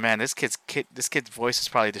like, oh man, this kid's voice is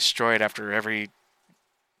probably destroyed after every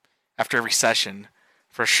session,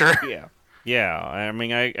 for sure. Yeah. Yeah, I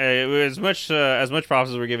mean, I as much props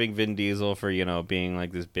as we're giving Vin Diesel for being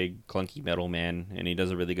like this big clunky metal man, and he does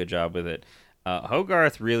a really good job with it.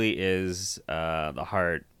 Hogarth really is the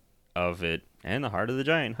heart of it and the heart of the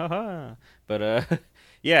giant. Haha. But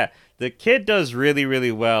yeah, the kid does really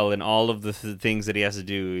really well in all of the things that he has to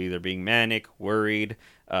do, either being manic, worried,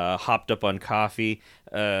 hopped up on coffee,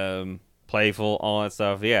 playful, all that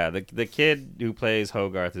stuff. Yeah, the kid who plays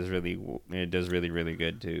Hogarth does really really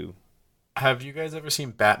good too. Have you guys ever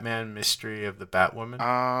seen Batman: Mystery of the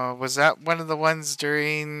Batwoman? Was that one of the ones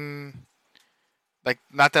during, like,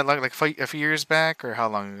 not that long, like a few years back, or how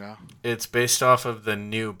long ago? It's based off of the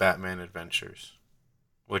new Batman Adventures,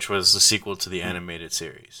 which was the sequel to the animated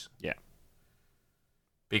series. Yeah.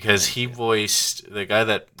 Because he voiced the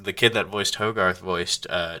kid that voiced Hogarth voiced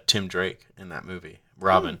Tim Drake in that movie,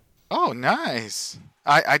 Robin. Oh, nice.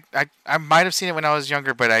 I might have seen it when I was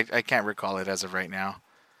younger, but I can't recall it as of right now.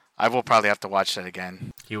 I will probably have to watch that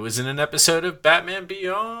again. He was in an episode of Batman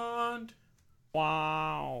Beyond.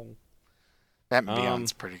 Wow. Batman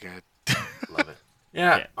Beyond's pretty good. Love it.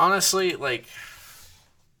 Yeah, Yeah. honestly, like,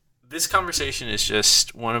 this conversation is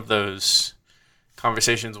just one of those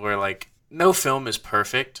conversations where, like, no film is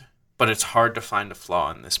perfect, but it's hard to find a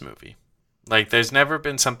flaw in this movie. Like, there's never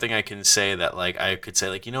been something I can say that, like, I could say,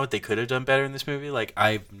 like, you know what they could have done better in this movie? Like,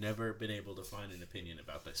 I've never been able to find an opinion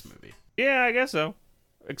about this movie. Yeah, I guess so.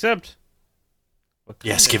 Except, what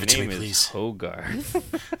Yes, kind give of it to me, name is please.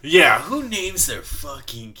 Hogarth. Yeah, who names their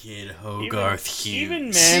fucking kid Hogarth Hughes? Even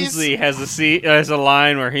Mansley has a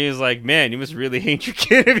line where he's like, "Man, you must really hate your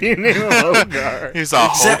kid if you name him Hogarth." He's a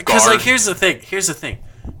Because, like, Hogarth. here's the thing.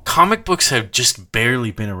 Comic books have just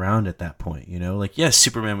barely been around at that point, you know? Like, yes,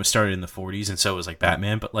 Superman was started in the 40s, and so was, like,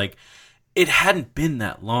 Batman, but, like, it hadn't been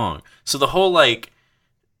that long. So the whole, like,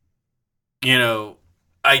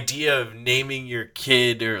 idea of naming your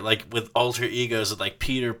kid, or, like, with alter egos of, like,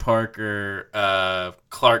 Peter Parker,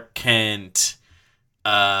 Clark Kent,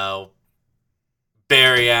 Barry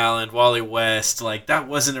Allen, Wally West, like, that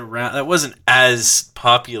wasn't as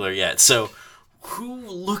popular yet. So who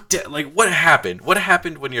looked at, like, what happened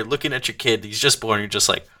when you're looking at your kid, he's just born, you're just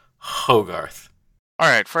like, Hogarth.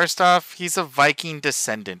 Alright, first off, he's a Viking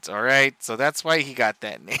descendant, alright? So that's why he got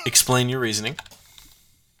that name. Explain your reasoning.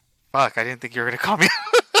 Fuck, I didn't think you were going to call me.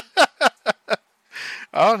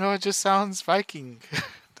 Oh no, it just sounds Viking.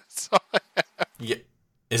 That's all Yeah.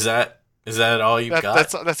 Is that all you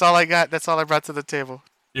got? that's all I got. That's all I brought to the table.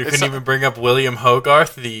 You it's couldn't a- even bring up William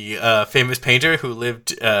Hogarth, the famous painter who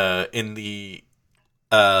lived in the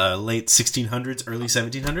Late 1600s, early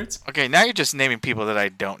 1700s. Okay, now you're just naming people that I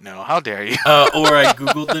don't know. How dare you? or I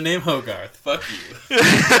googled the name Hogarth. Fuck you.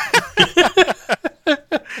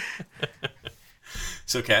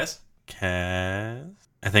 So Kaz,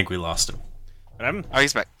 I think we lost him. But I'm Oh,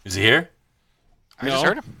 he's back. Is he here? I just No.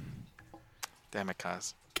 heard him. Damn it,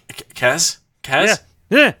 Kaz. Kaz?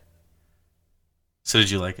 yeah. So did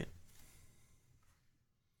you like it?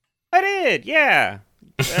 I did, yeah.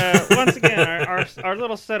 Once again, our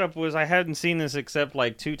little setup was I hadn't seen this except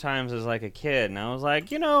like 2 times as like a kid, and I was like,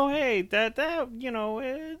 hey, that a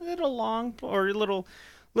little long or a little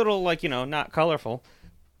like not colorful.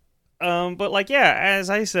 But like yeah, as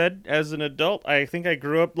I said, as an adult, I think I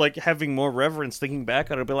grew up like having more reverence. Thinking back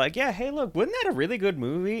on it, be like, yeah, hey, look, wasn't that a really good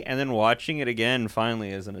movie? And then watching it again,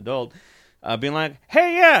 finally as an adult, being like,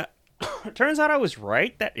 hey, yeah. Turns out I was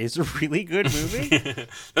right. That is a really good movie.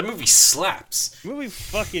 That movie slaps. Movie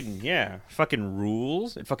fucking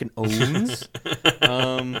rules. It fucking owns.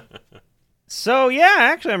 So yeah,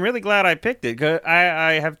 actually, I'm really glad I picked it. 'Cause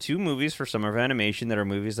I have 2 movies for Summer of Animation that are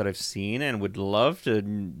movies that I've seen and would love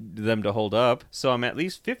them to hold up. So I'm at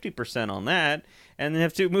least 50% on that, and then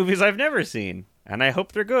have 2 movies I've never seen, and I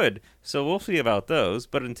hope they're good. So we'll see about those.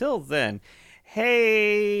 But until then,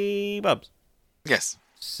 hey, Bubs. Yes,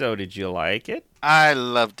 So did you like it? I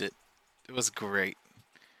loved it. It was great.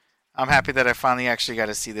 I'm happy that I finally actually got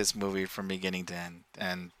to see this movie from beginning to end.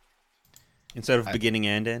 And Instead of beginning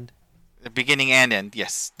and end. the beginning and end,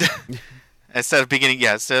 yes. Instead of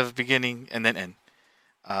beginning and then end.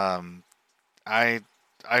 I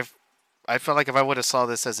felt like if I would have saw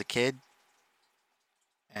this as a kid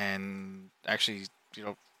and actually,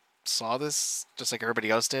 saw this just like everybody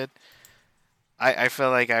else did, I feel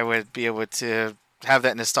like I would be able to have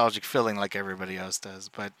that nostalgic feeling like everybody else does.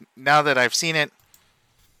 But now that I've seen it,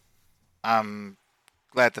 I'm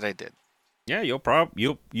glad that I did. Yeah, you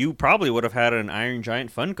probably would have had an Iron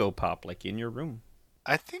Giant Funko Pop like in your room.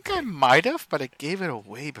 I think I might have, but I gave it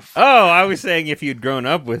away before. Oh, I was saying if you'd grown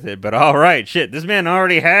up with it, but all right, shit, this man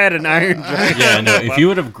already had an Iron Giant. Yeah, no. Funko If Pop. you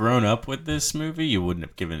would have grown up with this movie, you wouldn't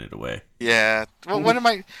have given it away. Yeah. Well,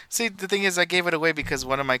 the thing is, I gave it away because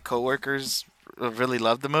one of my coworkers really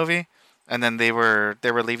loved the movie, and then they were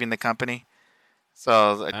leaving the company,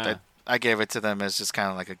 so I gave it to them as just kind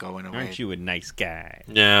of like a going away. Aren't you a nice guy?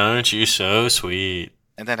 Yeah, aren't you so sweet?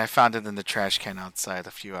 And then I found it in the trash can outside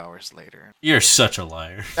a few hours later. You're such a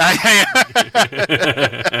liar. You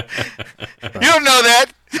don't know that,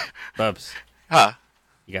 Bubs, huh?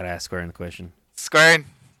 you gotta ask Square in the question. Square,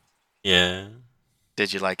 Yeah.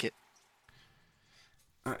 did you like it?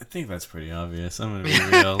 I think that's pretty obvious. I'm gonna be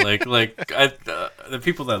real. The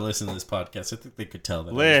people that listen to this podcast, I think they could tell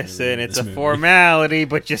that. I was really Listen, into it's this a movie. formality,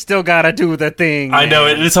 but you still gotta do the thing. I know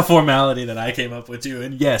man. it. It's a formality that I came up with too,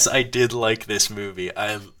 and Yes, I did like this movie.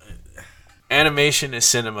 Animation is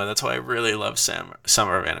cinema. That's why I really love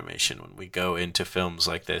Summer of Animation when we go into films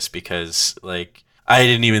like this, because like I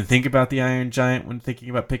didn't even think about the Iron Giant when thinking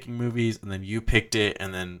about picking movies, and then you picked it,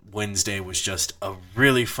 and then Wednesday was just a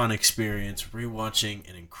really fun experience rewatching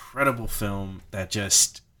an incredible film that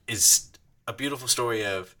just is a beautiful story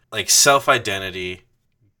of like self-identity,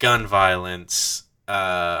 gun violence,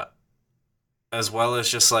 as well as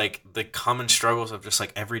just like the common struggles of just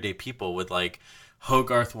like everyday people, with like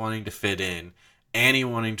Hogarth wanting to fit in, Annie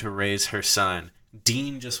wanting to raise her son,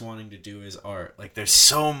 Dean just wanting to do his art. like there's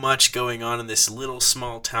so much going on in this little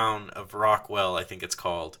small town of Rockwell, I think it's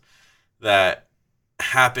called, that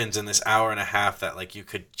happens in this hour and a half that like you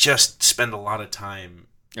could just spend a lot of time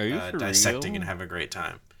Are you for dissecting real? and have a great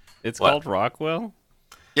time. It's What? called Rockwell.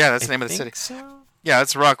 Yeah, that's the name of the city. Yeah,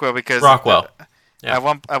 it's Rockwell because Rockwell. Yeah.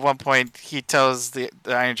 At one point he tells the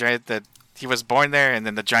Iron Giant that he was born there, and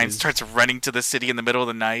then the giant starts running to the city in the middle of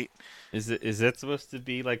the night. Is that supposed to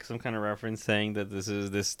be like some kind of reference saying that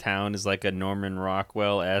this town is like a Norman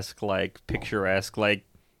Rockwell-esque, like picturesque, like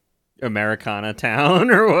Americana town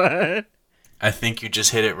or what? I think you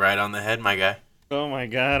just hit it right on the head, my guy. Oh my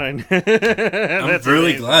god! I'm That's really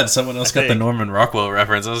amazing. glad someone else got the think- Norman Rockwell Rockwell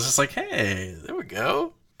reference. I was just like, hey, there we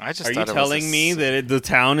go. I just Are you thought it was telling me that the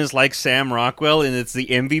town is like Sam Rockwell and it's the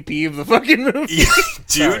MVP of the fucking movie? Dude,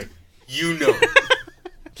 Sorry. you know.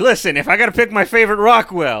 Listen, if I gotta pick my favorite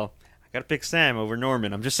Rockwell, I gotta pick Sam over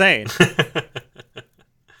Norman. I'm just saying.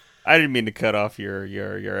 I didn't mean to cut off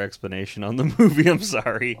your explanation on the movie. I'm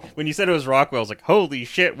sorry. When you said it was Rockwell, I was like, holy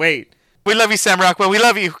shit! Wait, We love you, Sam Rockwell. We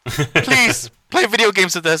love you. Please play video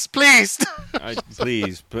games with us, please.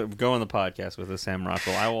 please go on the podcast with us, Sam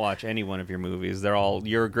Rockwell. I will watch any one of your movies.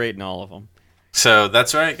 You're great in all of them. So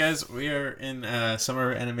That's right, guys. We are in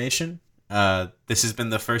summer animation. this has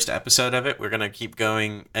been the first episode of it. We're going to keep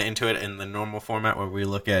going into it in the normal format where we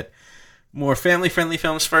look at more family-friendly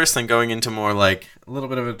films first, then going into more like a little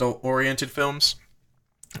bit of adult-oriented films.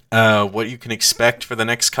 What you can expect for the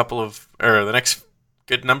next the next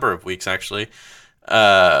good number of weeks, actually.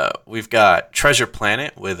 We've got Treasure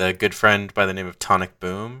Planet with a good friend by the name of Tonic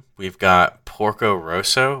Boom. We've got Porco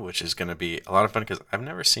Rosso, which is going to be a lot of fun because I've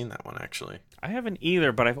never seen that one, actually. I haven't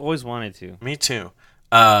either, but I've always wanted to. Me too.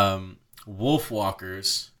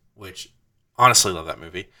 Wolfwalkers, Which, honestly, love that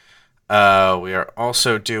movie. We are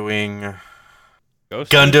also doing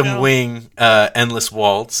Ghost in the Gundam Shell? Wing Endless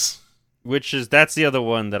Waltz. That's the other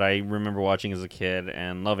one that I remember watching as a kid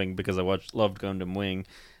and loving because I loved Gundam Wing.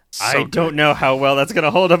 I So don't know how well that's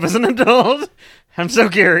gonna hold up as an adult. I'm so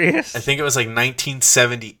curious. I think it was like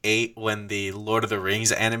 1978 when the Lord of the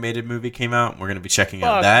Rings animated movie came out. we're going to be checking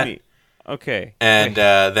out Fuck that. me. Okay. And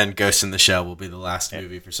wait, then Ghost in the Shell will be The last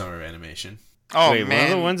movie for summer animation. Oh wait, one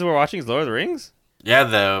man, of the ones we're watching is Lord of the Rings? Yeah,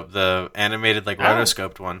 the animated like Oh.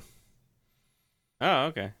 rotoscoped one. Oh,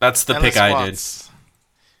 okay. That's the Endless pick I did. Waltz.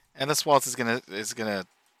 Endless Waltz is gonna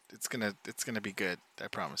be good. I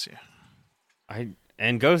promise you.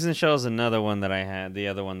 And Ghost in the Shell is another one that I had. The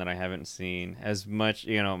other one that I haven't seen as much.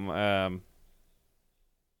 I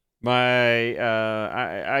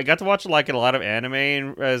got to watch like a lot of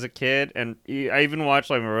anime as a kid, and I even watched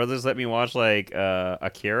like my brothers let me watch like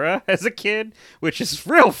Akira as a kid, which is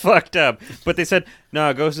real fucked up. But they said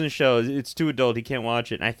no, Ghost in the Shell it's too adult. He can't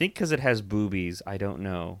watch it. And I think because it has boobies. I don't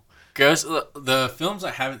know. Ghost. The films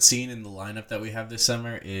I haven't seen in the lineup that we have this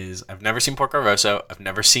summer is I've never seen Porco Rosso. I've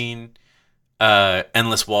never seen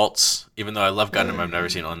Endless Waltz. Even though I love Gundam, I've never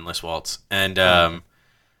seen Endless Waltz. And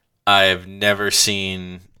I've never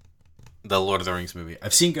seen the Lord of the Rings movie.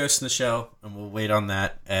 I've seen Ghost in the Shell, and we'll wait on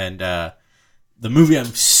that. And the movie I'm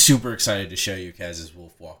super excited to show you, Kaz, is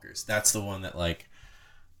Wolf Walkers. That's the one that like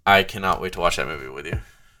I cannot wait to watch that movie with you.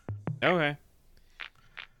 Okay.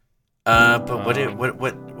 But what do you got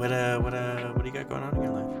going on in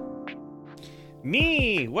your life?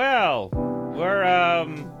 Me, well, we're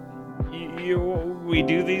we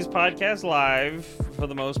do these podcasts live for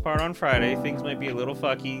the most part on Friday. Things might be a little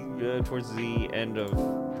fucky towards the end of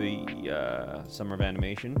the summer of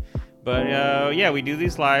animation, but yeah, we do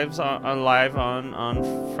these lives on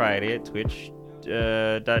Friday at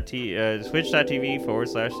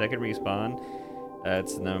twitch.tv/second respawn.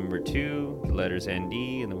 That's number 2, the letters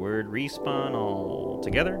ND and the word respawn all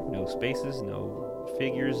together. No spaces, no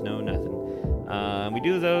figures, no nothing. We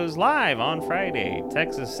do those live on Friday,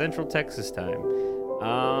 Central Texas time.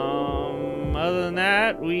 Other than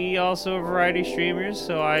that, we also are variety streamers,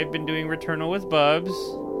 so I've been doing Returnal with Bubs.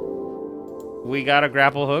 We got a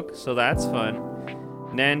grapple hook, so that's fun.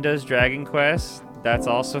 Nen does Dragon Quest. That's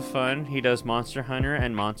also fun. He does Monster Hunter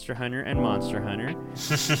and Monster Hunter and Monster Hunter.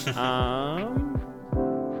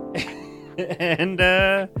 And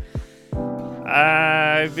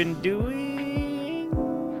I've been doing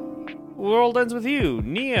World Ends With You,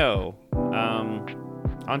 Neo,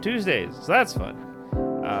 on Tuesdays, so that's fun.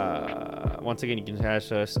 Once again, you can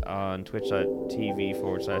catch us on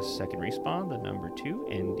twitch.tv/second respawn, the number 2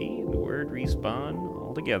 ND, the word respawn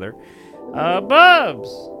all together. Bubs,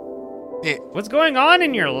 Yeah. what's going on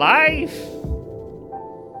in your life?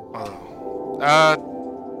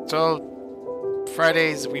 So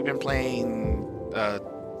Fridays we've been playing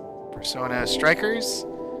Persona Strikers.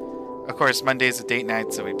 Of course, Monday's a date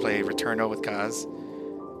night, so we play Returnal with Kaz.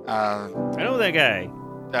 I know that guy.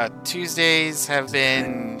 Tuesdays have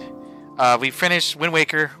been we finished Wind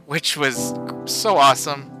Waker, which was so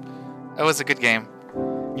awesome. It was a good game.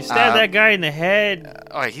 You stabbed that guy in the head.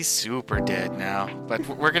 Oh, he's super dead now. But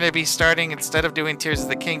we're gonna be starting, instead of doing Tears of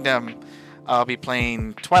the Kingdom, I'll be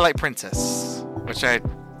playing Twilight Princess, which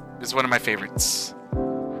is one of my favorites.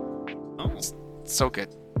 Oh. So good.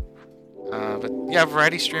 But yeah,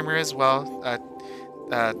 variety streamer as well.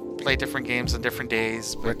 Play different games on different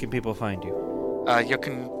days. Where can people find you? You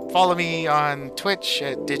can follow me on Twitch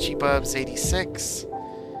at digibubs86.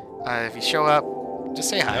 If you show up, just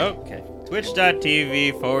say hi. Okay.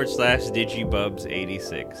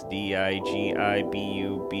 Twitch.tv/digibubs86.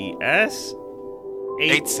 DIGIBUBS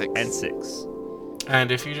 8 and 6.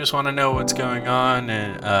 And if you just want to know what's going on,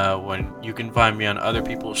 and when you can find me on other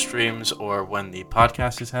people's streams or when the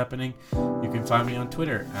podcast is happening, you can find me on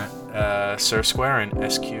Twitter at Sir Squarin,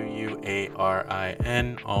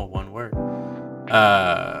 SQUARIN, all one word.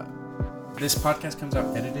 This podcast comes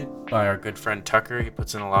out edited by our good friend Tucker. He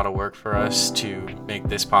puts in a lot of work for us to make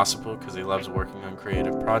this possible because he loves working on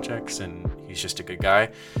creative projects and he's just a good guy.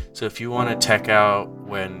 So if you want to check out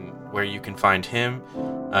where you can find him,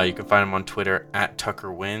 you can find him on Twitter at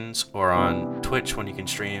TuckerWins or on Twitch when you can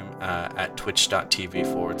stream at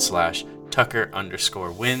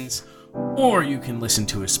twitch.tv/Tucker_wins, or you can listen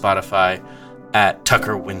to his Spotify at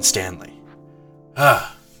Tucker Winstanley.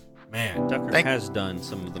 Man. Tucker has done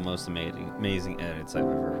some of the most amazing edits I've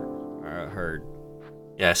ever heard.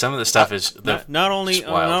 Yeah, some of the stuff is not only just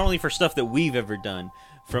wild. not only for stuff that we've ever done,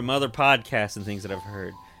 from other podcasts and things that I've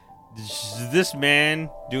heard. This man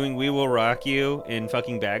doing "We Will Rock You" in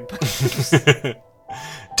fucking bagpipes.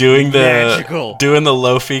 doing Magical. the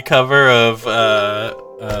Lofi cover of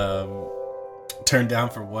Turned Down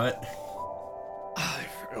for What?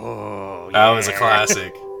 Oh, that was a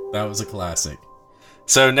classic. That was a classic.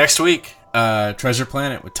 So next week, Treasure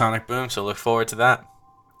Planet with Tonic Boom. So look forward to that.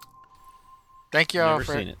 Thank you all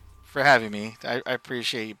Never seen it. for having me. I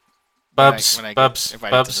appreciate you Bubs, when I get Bubs,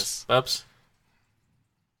 invited to Bubs, this. Bubs.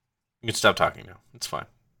 You can stop talking now. It's fine.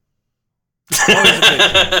 Always a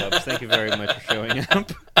pleasure, Bubs. Thank you very much for showing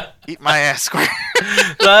up. Eat my ass, Square.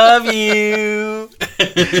 Love you.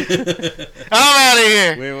 I'm out of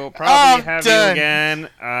here. We will probably I'm have done. you again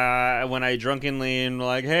when I drunkenly am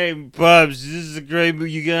like, "Hey, Bubs, this is a great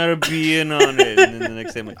movie. You gotta be in on it." And then the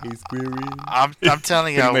next day I'm like, "Hey, Square." I'm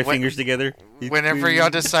telling you, Putting my fingers together. Hey, whenever Square. y'all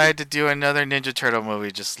decide to do another Ninja Turtle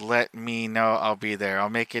movie, just let me know. I'll be there. I'll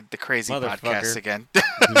make it the crazy Motherfucker. podcast again.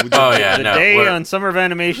 Oh, yeah, the no, day we're- on Summer of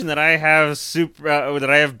Animation that I have that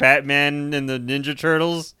I have Batman and the Ninja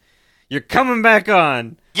Turtles, you're coming back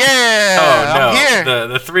on. Yeah, Oh I'm here. no!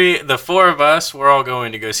 The four of us, we're all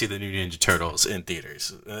going to go see the new Ninja Turtles in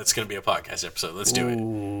theaters. That's going to be a podcast episode. Let's do it.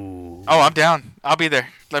 Ooh. Oh, I'm down. I'll be there.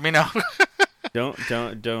 Let me know.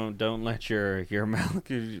 Don't let your mouth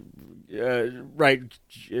write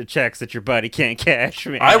checks that your buddy can't cash,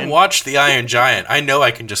 man. I watched The Iron Giant. I know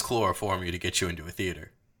I can just chloroform you to get you into a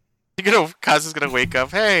theater. Kaz is gonna wake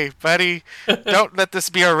up. Hey, buddy, don't let this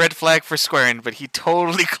be a red flag for swearing. But he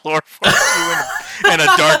totally chloroformed you in a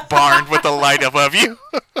dark barn with a light above you.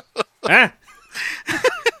 Ah.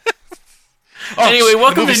 Anyway,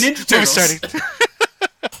 welcome to movie's- Ninja Turtles. movie's starting.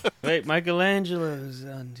 Wait, Michelangelo's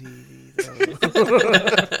on TV,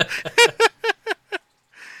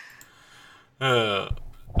 though.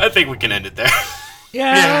 I think we can end it there.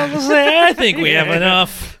 Yeah, I was gonna say, I think we have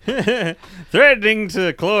enough. Threatening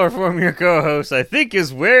to chloroform your co-host, I think,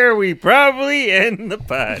 is where we probably end the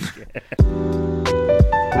podcast.